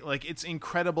anyway. Like it's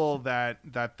incredible that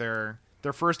their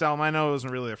first album, I know it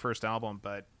wasn't really their first album,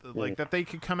 but like that they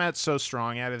could come out so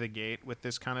strong out of the gate with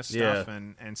this kind of stuff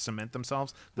and cement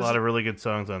themselves. A lot of really good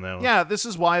songs on that one. Yeah, this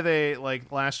is why they,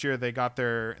 like last year, they got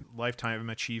their Lifetime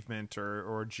Achievement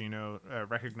or Juno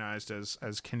recognized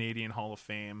as Canadian Hall of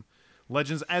Fame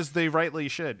legends, as they rightly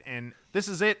should. And this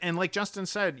is it. And like Justin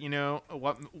said,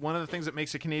 one of the things that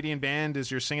makes a Canadian band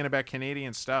is you're singing about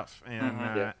Canadian stuff.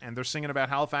 And and they're singing about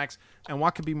Halifax. And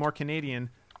what could be more Canadian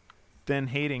than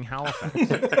hating Halifax?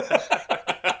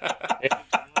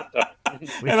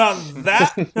 And on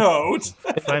that note,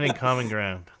 Finding common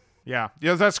ground. Yeah,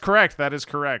 that's correct. That is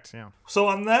correct. Yeah. So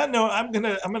on that note, I'm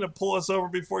gonna pull us over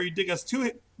before you dig us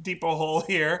too deep a hole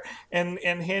here, and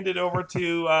hand it over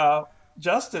to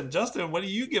Justin. Justin, what do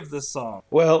you give this song?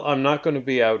 Well, I'm not going to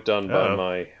be outdone by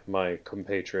Uh-oh. my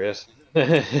compatriot.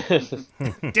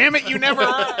 Damn it! You never.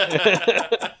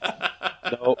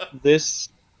 No, this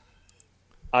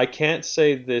I can't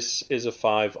say this is a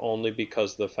 5 only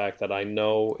because of the fact that I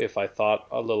know if I thought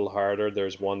a little harder,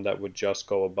 there's one that would just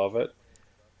go above it.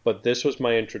 But this was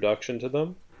my introduction to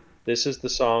them. This is the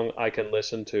song I can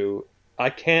listen to. I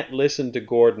can't listen to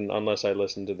Gordon unless I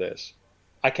listen to this.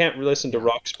 I can't listen to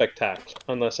Rock Spectacle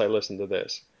unless I listen to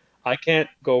this. I can't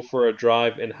go for a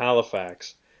drive in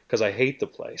Halifax because I hate the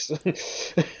place.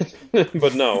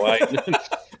 But no,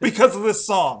 Because of this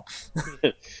song.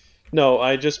 no,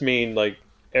 I just mean like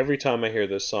every time I hear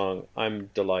this song, I'm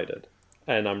delighted.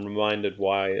 And I'm reminded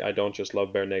why I don't just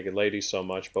love Bare Naked Ladies so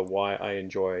much, but why I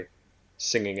enjoy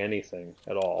singing anything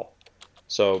at all.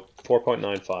 So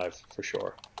 4.95 for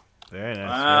sure. Very nice.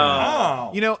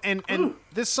 Wow. You know, and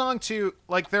this song too,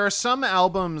 like there are some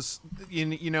albums,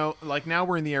 you know, like now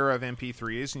we're in the era of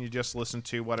MP3s and you just listen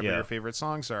to whatever Yeah. your favorite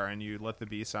songs are and you let the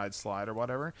B-side slide or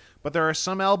whatever. But there are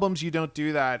some albums you don't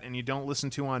do that and you don't listen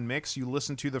to on mix. You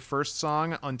listen to the first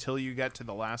song until you get to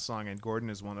the last song, and Gordon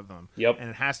is one of them. Yep. And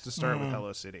it has to start with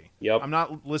Hello City. Yep. I'm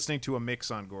not listening to a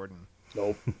mix on Gordon.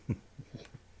 Nope.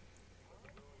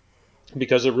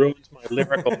 Because it ruins my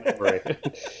lyrical memory.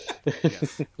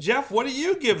 Jeff, what do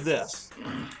you give this?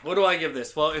 What do I give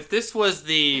this? Well, if this was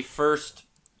the first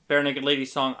Bare Naked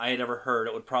Ladies song I had ever heard,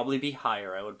 it would probably be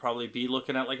higher. I would probably be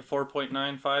looking at like a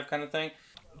 4.95 kind of thing.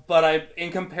 But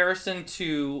in comparison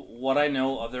to what I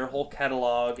know of their whole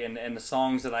catalog and the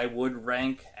songs that I would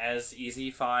rank as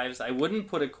easy 5s, I wouldn't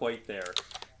put it quite there.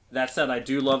 That said, I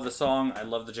do love the song. I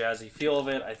love the jazzy feel of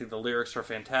it. I think the lyrics are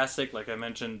fantastic. Like I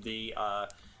mentioned, the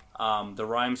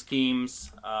rhyme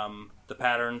schemes, the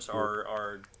patterns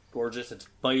are gorgeous. It's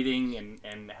biting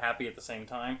and happy at the same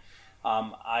time.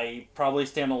 I probably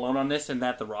stand alone on this in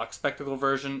that the Rock Spectacle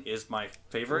version is my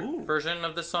favorite version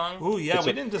of the song. Ooh, yeah,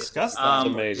 we didn't discuss that.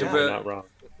 It's amazing. Yeah. You're not wrong.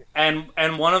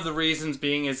 And one of the reasons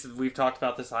being is that we've talked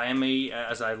about this.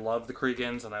 As I love the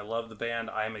Creegans and I love the band,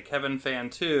 I am a Kevin fan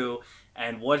too.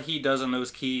 And what he does on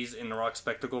those keys in the Rock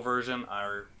Spectacle version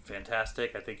are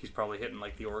fantastic. I think he's probably hitting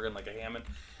like the organ like a Hammond.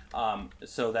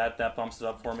 So that bumps it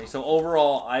up for me. So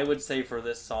overall, I would say for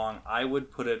this song, I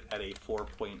would put it at a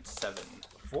 4.7.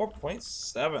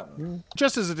 4.7.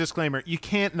 Just as a disclaimer, you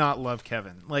can't not love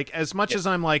Kevin. Like, as much as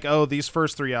I'm like, oh, these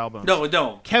first 3 albums.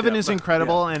 No. Kevin Yeah, is but-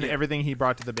 incredible, yeah, and yeah. everything he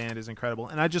brought to the band is incredible.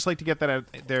 And I'd just like to get that out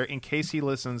there in case he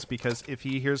listens, because if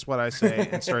he hears what I say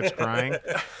and starts crying,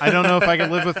 I don't know if I can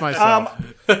live with myself.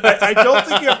 I don't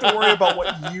think you have to worry about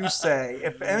what you say.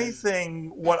 If anything,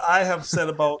 what I have said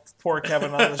about poor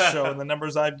Kevin on this show and the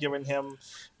numbers I've given him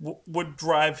would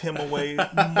drive him away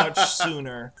much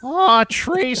sooner. Aw,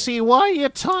 Tracy, why are you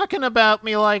talking about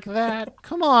me like that?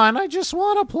 Come on, I just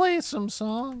want to play some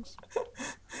songs.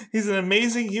 He's an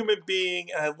amazing human being,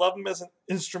 and I love him as an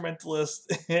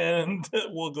instrumentalist, and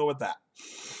we'll go with that.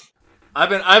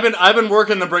 I've been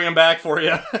working to bring him back for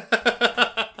you.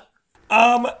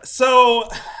 So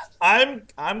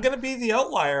I'm gonna be the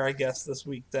outlier, I guess, this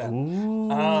week then.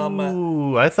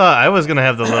 Ooh, I thought I was gonna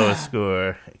have the lowest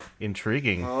score.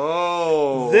 Intriguing.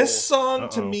 Oh, This song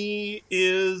to me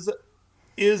is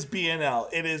BNL.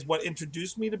 It is what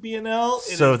introduced me to BNL.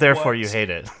 It So is therefore, what you hate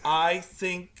it. I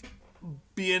think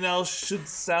BNL should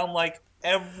sound like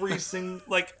every single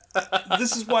like.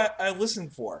 This is what I listen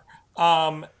for.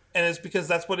 And it's because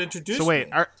that's what introduced So wait,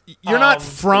 me. you're not Um,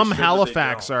 from they should, but they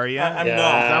Halifax, don't. are you? I'm Yeah.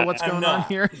 not. Is that what's I'm going not. on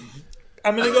here?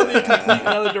 I'm going to go in a complete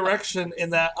another direction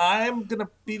in that I'm going to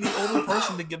be the only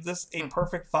person to give this a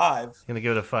perfect 5. Gonna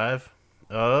give it a 5.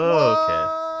 Oh,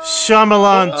 okay.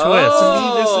 Shyamalan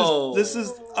Oh. This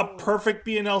is a perfect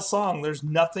BNL song. There's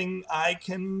nothing I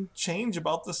can change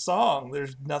about the song.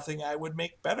 There's nothing I would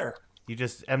make better. twist. You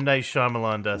just M. Night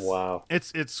Shyamalan does. Wow.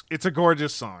 It's a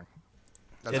gorgeous song.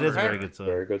 It is a very good song.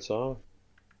 Very good song.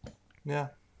 Yeah.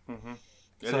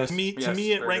 It So is. to me, Yes, it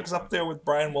very ranks good up there with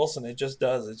Brian Wilson. It just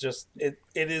does. It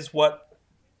is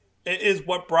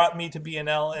what brought me to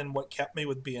BNL and what kept me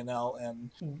with BNL.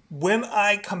 And when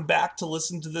I come back to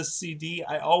listen to this CD,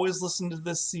 I always listen to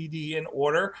this CD in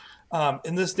order.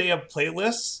 In this day of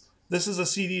playlists, this is a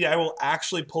CD I will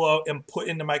actually pull out and put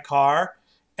into my car.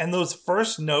 And those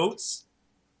first notes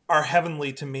are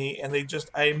heavenly to me. And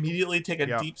I immediately take a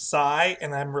Yeah. deep sigh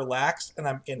and I'm relaxed and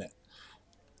I'm in it.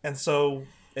 And so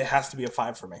it has to be a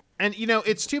 5 for me. And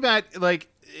it's too bad. Like,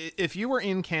 if you were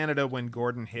in Canada when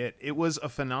Gordon hit, it was a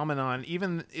phenomenon.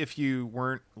 Even if you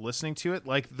weren't listening to it,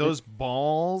 like those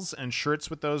balls and shirts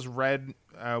with those red,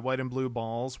 white, and blue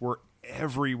balls were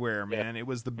everywhere, man. It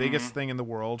was the biggest thing in the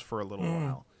world for a little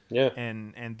while. Yeah.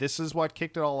 And this is what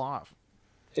kicked it all off.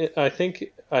 I think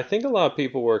a lot of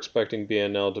people were expecting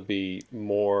BNL to be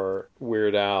more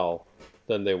Weird Al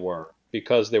than they were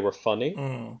because they were funny,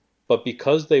 but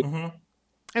because they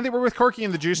And they were with Corky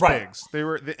and the Juice Right. Pigs.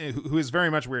 Who is very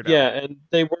much Weird Al. yeah, and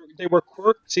they were they were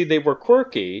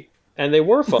quirky and they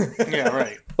were funny, Yeah,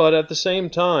 right. but at the same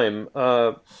time,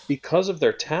 because of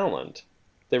their talent,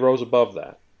 they rose above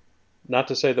that. Not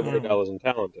to say that Weird Al isn't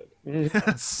talented.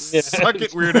 Suck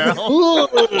it, Weird Al.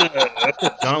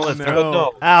 Don't listen. no.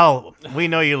 No. Al, we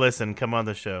know you listen. Come on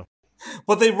the show.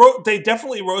 But they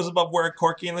definitely rose above where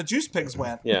Corky and the Juice Pigs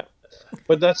went. Yeah,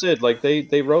 but that's it. Like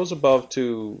they rose above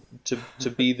to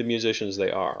be the musicians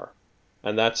they are,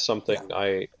 and that's something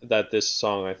that this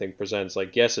song I think presents.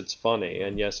 Like, yes, it's funny,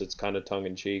 and yes, it's kind of tongue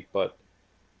in cheek, but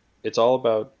it's all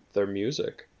about their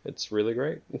music. It's really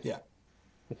great. Yeah.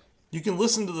 You can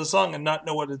listen to the song and not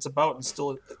know what it's about and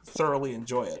still thoroughly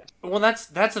enjoy it. Well,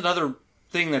 that's another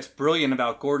thing that's brilliant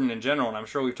about Gordon in general, and I'm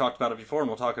sure we've talked about it before, and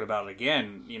we'll talk about it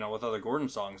again, with other Gordon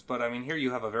songs. But I mean, here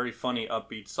you have a very funny,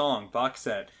 upbeat song, Box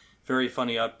Set, very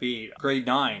funny, upbeat, Grade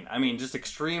 9. I mean, just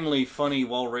extremely funny,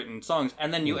 well-written songs,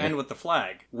 and then you end with The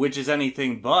Flag, which is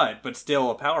anything but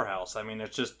still a powerhouse. I mean,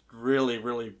 it's just really,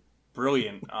 really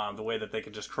brilliant the way that they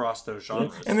could just cross those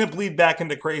genres. And then bleed back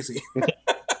into Crazy.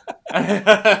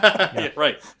 Yeah,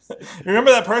 right.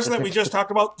 Remember that person that we just talked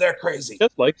about? They're crazy.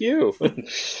 Just like you.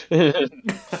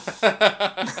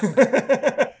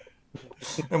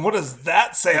 And what does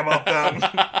that say about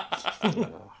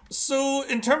them? So,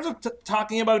 in terms of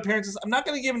talking about appearances, I'm not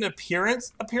going to give an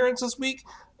appearance this week.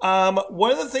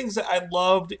 One of the things that I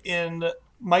loved in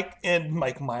Mike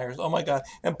Myers, oh my God,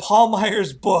 and Paul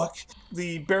Myers' book,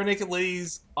 the Bare Naked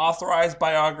Ladies authorized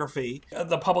biography,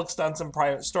 The Public Stunts and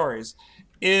Private Stories,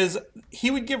 is he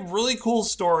would give really cool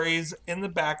stories in the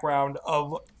background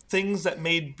of things that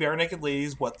made Bare Naked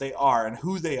Ladies what they are and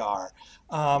who they are.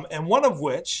 And one of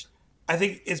which I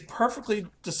think is perfectly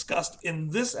discussed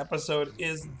in this episode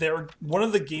is one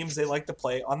of the games they like to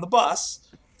play on the bus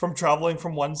from traveling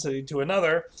from one city to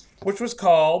another, which was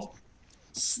called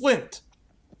Slint.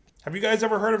 Have you guys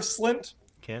ever heard of Slint?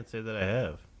 Can't say that I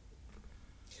have.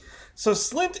 So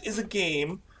Slint is a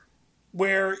game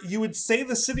where you would say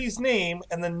the city's name,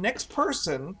 and the next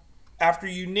person, after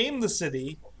you name the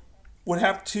city, would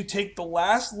have to take the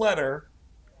last letter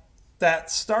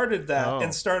that started that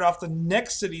and start off the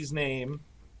next city's name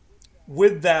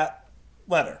with that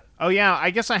letter. Oh, yeah. I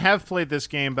guess I have played this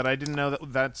game, but I didn't know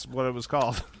that's what it was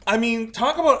called. I mean,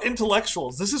 talk about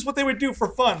intellectuals. This is what they would do for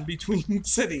fun between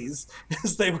cities,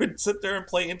 is they would sit there and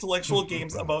play intellectual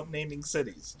games about naming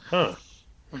cities. Huh.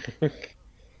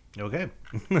 Okay.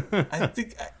 I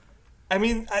think,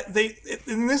 and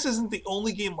this isn't the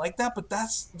only game like that, but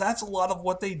that's a lot of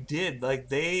what they did. Like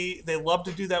they love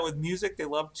to do that with music. They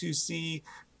love to see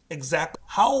exactly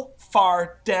how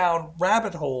far down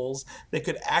rabbit holes they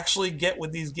could actually get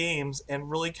with these games and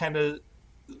really kind of,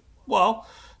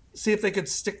 see if they could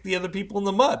stick the other people in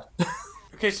the mud.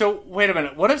 Okay, so wait a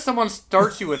minute. What if someone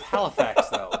starts you with Halifax,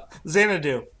 though?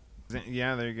 Xanadu.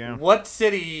 Yeah, there you go. What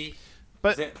city...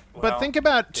 But think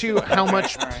about too how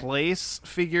much place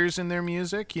figures in their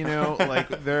music.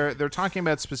 Like they're talking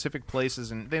about specific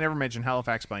places, and they never mention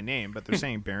Halifax by name, but they're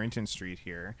saying Barrington Street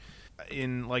here.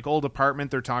 In like Old Apartment,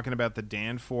 they're talking about the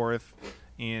Danforth.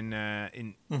 In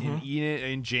Enid,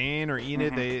 in Jane or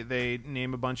Enid, they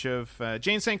name a bunch of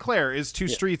Jane St. Clair is two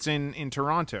streets in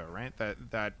Toronto, right?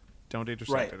 That don't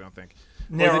intersect. Right. I don't think.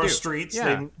 Narrow streets.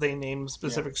 Yeah. They name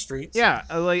specific streets. Yeah,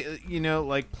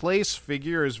 like place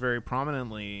figures very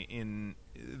prominently in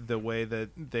the way that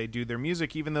they do their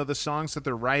music, even though the songs that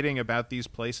they're writing about these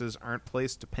places aren't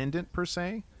place dependent per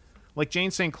se. Like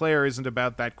Jane St. Clair isn't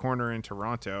about that corner in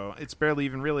Toronto. It's barely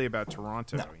even really about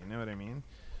Toronto. No. You know what I mean?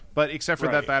 But except for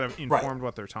that informed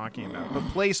what they're talking about. But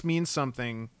place means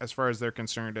something as far as they're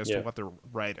concerned as to what they're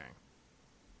writing.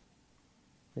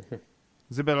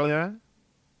 Is it better like that?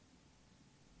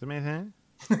 Is it amazing?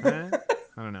 I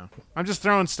don't know. I'm just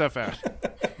throwing stuff out.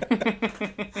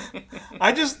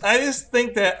 I just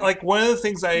think that like one of the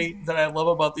things that I love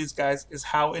about these guys is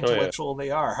how intellectual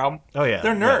they are.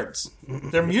 They're nerds.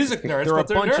 They're music nerds, They're but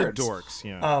they're a bunch nerds. of dorks.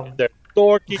 Yeah. They're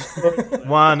dorky.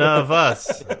 One of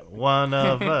us. One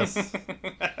of us.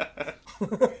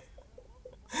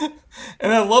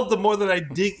 And I love the more that I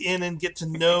dig in and get to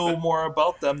know more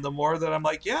about them, the more that I'm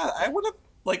like, yeah, I would have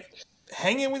like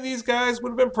hanging with these guys would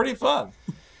have been pretty fun.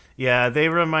 Yeah, they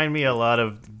remind me a lot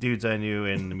of dudes I knew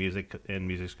in the music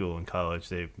school and college.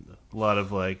 They a lot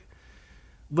of like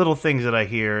little things that I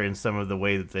hear in some of the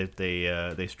way that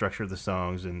they structure the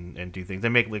songs and do things. They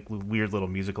make like weird little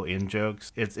musical in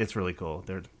jokes. It's really cool.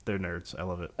 They're nerds. I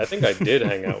love it. I think I did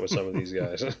hang out with some of these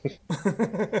guys.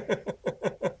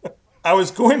 I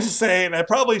was going to say, and I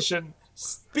probably shouldn't,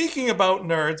 speaking about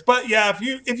nerds, but yeah,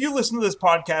 if you listen to this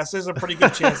podcast, there's a pretty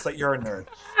good chance that you're a nerd,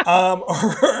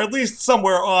 or at least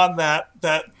somewhere on that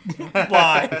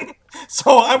line.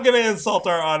 So I'm going to insult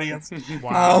our audience.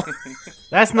 Wow.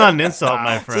 That's not an insult,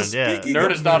 my friend. So Yeah. speaking Nerd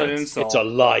of is not an nerds- insult. It's a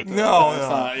lie. No, It's no.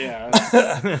 not,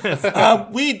 yeah.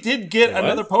 We did get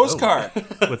another postcard.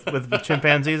 with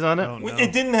chimpanzees on it. Oh, no.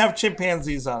 It didn't have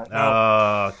chimpanzees on it. No.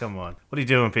 Oh, come on! What are you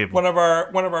doing, people? One of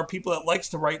our people that likes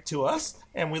to write to us,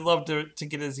 and we love to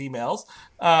get his emails,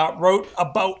 wrote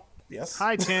about. Yes.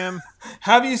 Hi, Tim.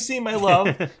 Have you seen my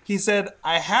love? He said,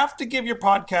 I have to give your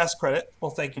podcast credit.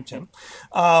 Well, thank you, Tim.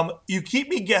 You keep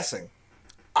me guessing.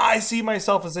 I see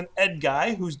myself as an Ed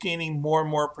guy who's gaining more and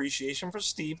more appreciation for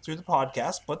Steve through the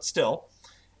podcast, but still.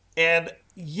 And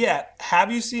yet,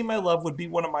 Have You Seen My Love would be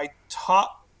one of my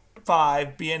top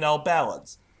 5 BNL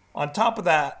ballads. On top of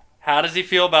that, How does he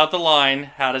feel about the line?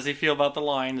 How does he feel about the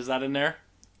line? Is that in there?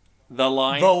 The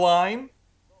line? the line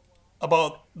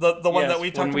about the one Yes, that we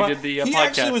when talked we about, did the, he podcast.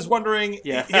 actually was wondering,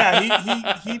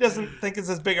 Yeah. he doesn't think it's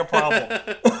as big a problem.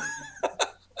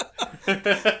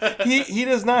 he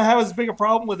does not have as big a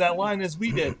problem with that line as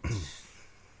we did.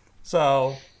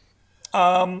 So,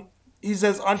 he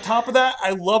says, on top of that,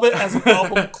 I love it as an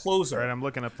album All right, closer. I'm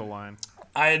looking up the line.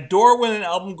 I adore when an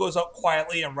album goes out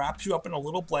quietly and wraps you up in a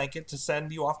little blanket to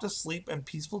send you off to sleep and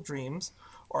peaceful dreams,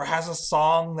 or has a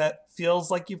song that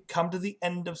feels like you've come to the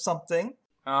end of something.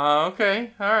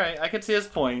 Okay. All right. I can see his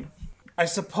point. I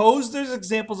suppose there's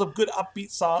examples of good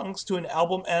upbeat songs to an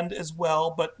album end as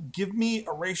well, but give me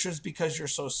Erasures Because You're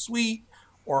So Sweet,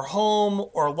 or Home,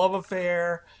 or Love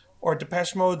Affair, or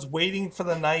Depeche Mode's Waiting for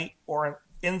the Night, or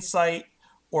Insight,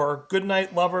 or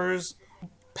Goodnight Lovers,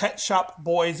 Pet Shop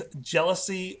Boys'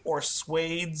 Jealousy, or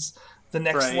Suede's The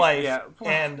Next Right, Life, yeah.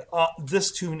 and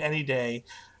this tune any day.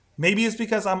 Maybe it's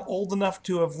because I'm old enough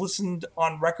to have listened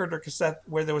on record or cassette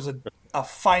where there was a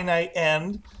finite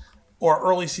end, or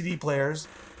early CD players,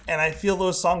 and I feel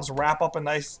those songs wrap up an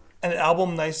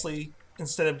album nicely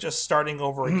instead of just starting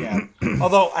over again.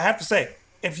 Although I have to say,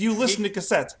 if you listen to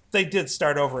cassettes, they did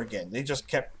start over again. They just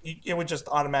it would just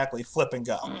automatically flip and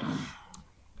go.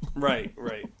 Right.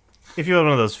 If you have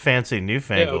one of those fancy Yeah, I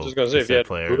newfangled was just gonna say if you had cassette a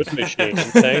players, good machine.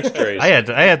 Thanks, Trace. I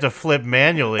had to flip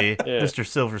manually, Yeah. Mr.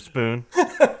 Silver Spoon.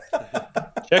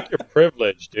 Check your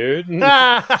privilege, dude.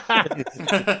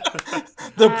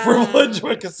 The privilege of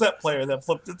a cassette player that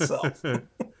flipped itself.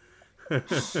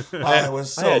 I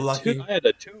was so lucky.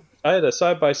 I had a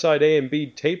side-by-side A and B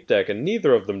tape deck, and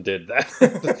neither of them did that.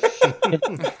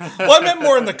 Well, I meant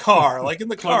more in the car. Like in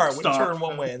the car, it would Stop. turn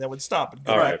one way and then would stop and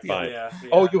go All back right, the fine. other. Yeah.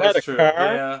 Oh, you had a that's true. car?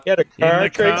 Yeah. You had a In car, the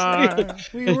Tracy? car,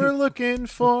 we were looking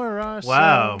for ourselves.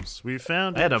 Wow. We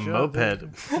found I had a each other. moped,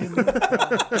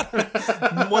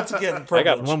 Once again, I got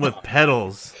privilege. one with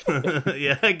pedals.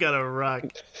 Yeah, I got a rock.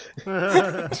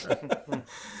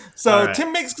 So All right.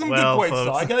 Tim makes some Well, good points, though.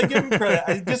 folks. I gotta give him credit.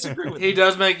 I disagree with He him.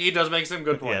 does make some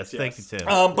good points. Yes, thank you,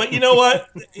 Tim. But you know what?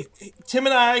 Tim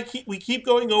and I keep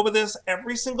going over this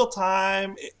every single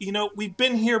time. You know, we've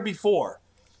been here before.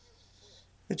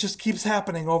 It just keeps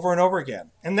happening over and over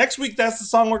again. And next week, that's the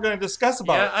song we're going to discuss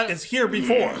about. Yeah, It's Here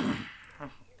Before.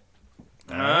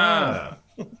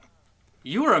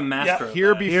 You were a master. Yeah, of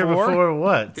Here that. Here before. before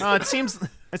what? It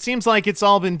seems like it's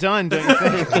all been done, don't you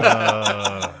think?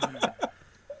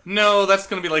 No, that's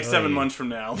going to be like 7 months from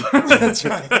now. That's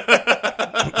right.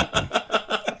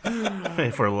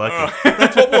 If we're lucky.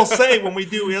 That's what we'll say when we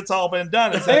do It's All Been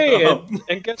Done. It's Hey,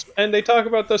 like, and they talk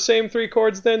about the same 3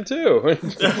 chords then too.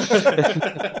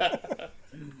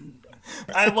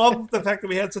 I love the fact that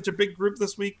we had such a big group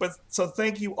this week. But so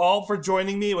thank you all for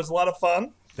joining me. It was a lot of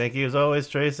fun. Thank you as always,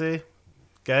 Tracy.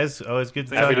 Guys, always good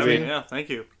to Happy talk to to be you. Yeah, thank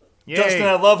you. Yay. Justin,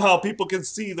 I love how people can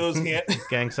see those hands.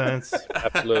 Gang signs.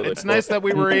 Absolutely. It's nice that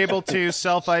we were able to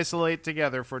self-isolate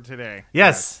together for today.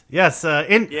 Yes. Yeah, That's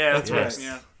right. right.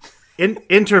 Yeah.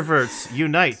 Introverts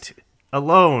unite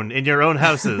alone in your own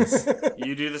houses.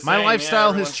 You do the same. My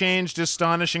lifestyle yeah, has everyone- changed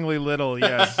astonishingly little.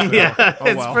 Yes. So, Yeah, oh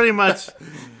it's well. pretty much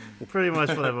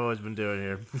what I've always been doing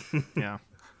here. Yeah.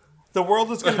 The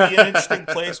world is going to be an interesting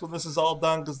place when this is all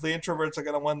done because the introverts are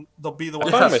going to win. They'll be the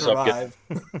ones find to myself survive.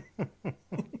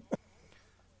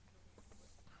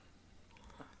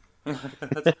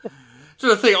 So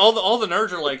the thing, all the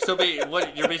nerds are like,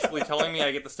 what you're basically telling me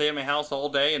I get to stay in my house all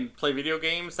day and play video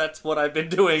games? That's what I've been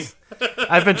doing.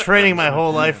 I've been training my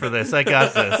whole life for this. I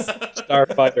got this.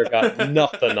 Starfighter got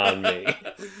nothing on me.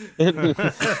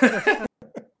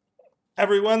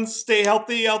 Everyone, stay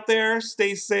healthy out there.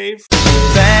 Stay safe.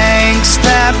 Thanks,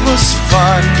 that was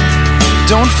fun.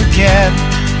 Don't forget,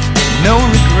 no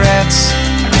regrets,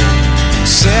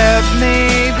 except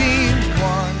maybe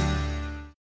one.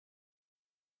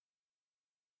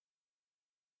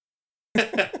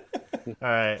 All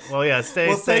right. Well, yeah. Stay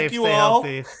Well, safe. thank you Stay all.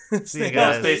 healthy. See Stay you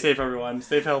guys. Stay safe, everyone.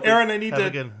 Stay healthy. Aaron, I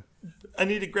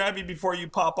need to grab you before you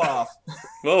pop off.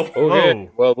 Whoa. Okay, Whoa.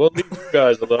 well, we'll leave you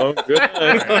guys alone. Good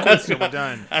night. So we're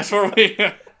done. That's where we,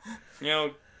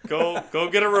 go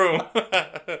get a room.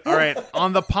 All right.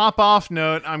 On the pop-off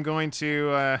note, I'm going to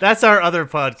That's our other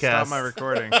podcast. stop my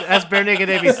recording. That's Bare Naked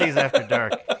ABC's After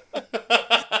Dark.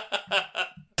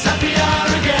 Happy hour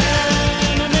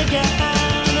again and again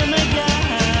and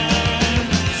again.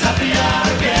 Happy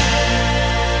hour again.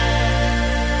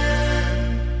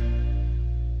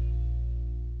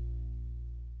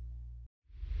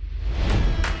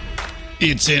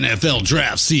 It's NFL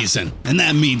draft season, and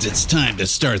that means it's time to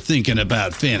start thinking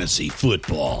about fantasy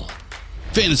football.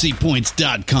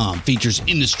 FantasyPoints.com features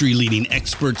industry-leading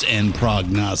experts and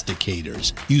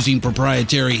prognosticators using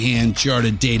proprietary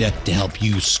hand-charted data to help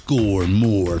you score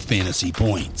more fantasy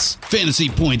points.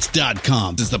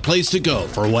 FantasyPoints.com is the place to go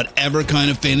for whatever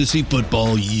kind of fantasy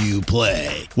football you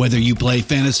play. Whether you play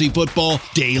fantasy football,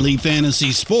 daily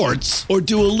fantasy sports, or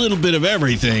do a little bit of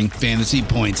everything, Fantasy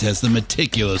Points has the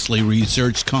meticulously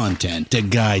researched content to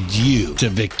guide you to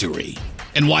victory.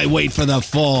 And why wait for the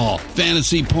fall?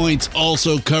 Fantasy Points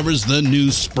also covers the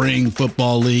new spring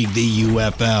football league, the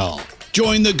UFL.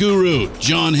 Join the guru,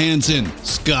 John Hansen,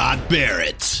 Scott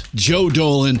Barrett, Joe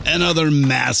Dolan, and other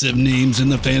massive names in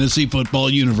the fantasy football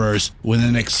universe with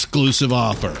an exclusive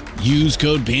offer. Use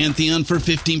code Pantheon for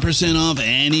 15% off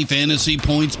any Fantasy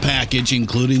Points package,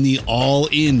 including the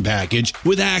all-in package,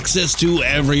 with access to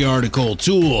every article,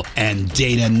 tool, and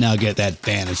data nugget that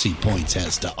Fantasy Points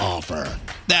has to offer.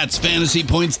 That's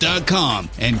FantasyPoints.com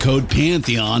and code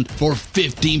Pantheon for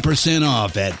 15%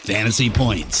 off at Fantasy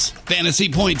Points.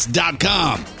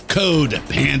 FantasyPoints.com, code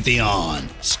Pantheon.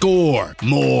 Score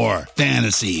more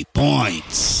fantasy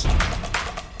points.